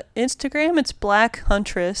 Instagram, it's Black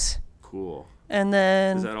Huntress. Cool. And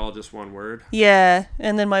then... Is that all just one word? Yeah,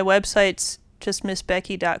 and then my website's just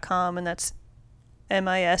missbecky.com, and that's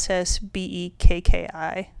MISSBEKKI.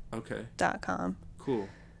 Okay. .com. Cool.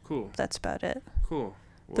 That's about it. Cool.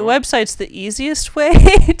 The website's the easiest way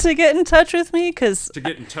to get in touch with me, because... To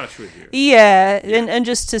get in touch with you. Yeah, and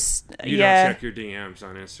just to... You don't check your DMs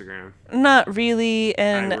on Instagram? Not really,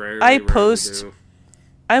 and I post... Do.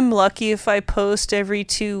 I'm lucky if I post every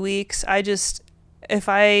 2 weeks. If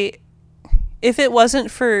it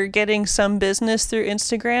wasn't for getting some business through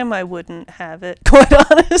Instagram, I wouldn't have it, quite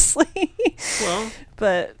honestly. Well...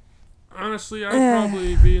 But... Honestly, I'd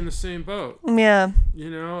probably be in the same boat. Yeah.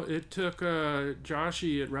 You know, it took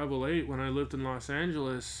Joshy at Rebel 8 when I lived in Los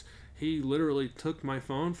Angeles. He literally took my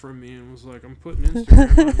phone from me and was like, I'm putting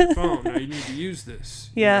Instagram on your phone. Now you need to use this.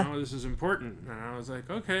 Yeah. You know, this is important. And I was like,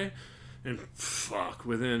 okay. And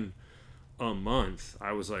within a month,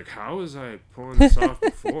 I was like, how was I pulling this off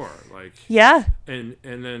before? Like, yeah. And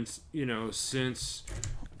then, you know, since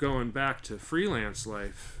going back to freelance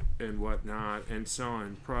life and whatnot and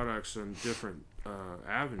selling products on different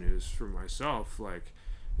avenues for myself, like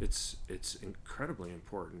it's incredibly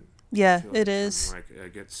important. Yeah, it is. I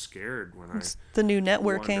get scared when it's the new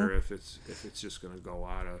networking. Wonder if it's just gonna go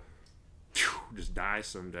out of just die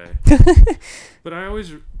someday. But I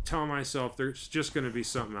always tell myself there's just gonna be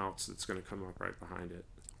something else that's gonna come up right behind it.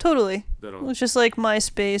 Totally. It's just like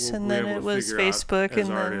MySpace, and then it was Facebook, and as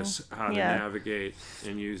artists then how to navigate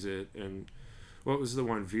and use it. And what was the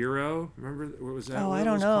one? Vero? Remember what was that? Oh, what I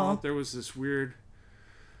don't know. Called? There was this weird.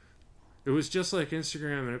 It was just like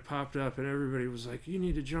Instagram, and it popped up, and everybody was like, "You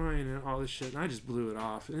need to join," and all this shit. And I just blew it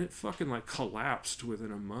off, and it fucking like collapsed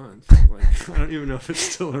within a month. Like I don't even know if it's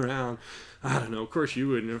still around. I don't know. Of course, you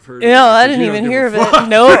wouldn't have heard. No, I didn't even hear of it.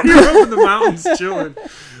 Nope. You're up in the mountains chilling.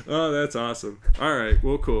 Oh, that's awesome. All right.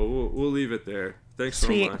 Well, cool. We'll leave it there. Thanks so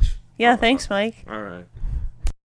much. Yeah. Thanks, Mike. All right.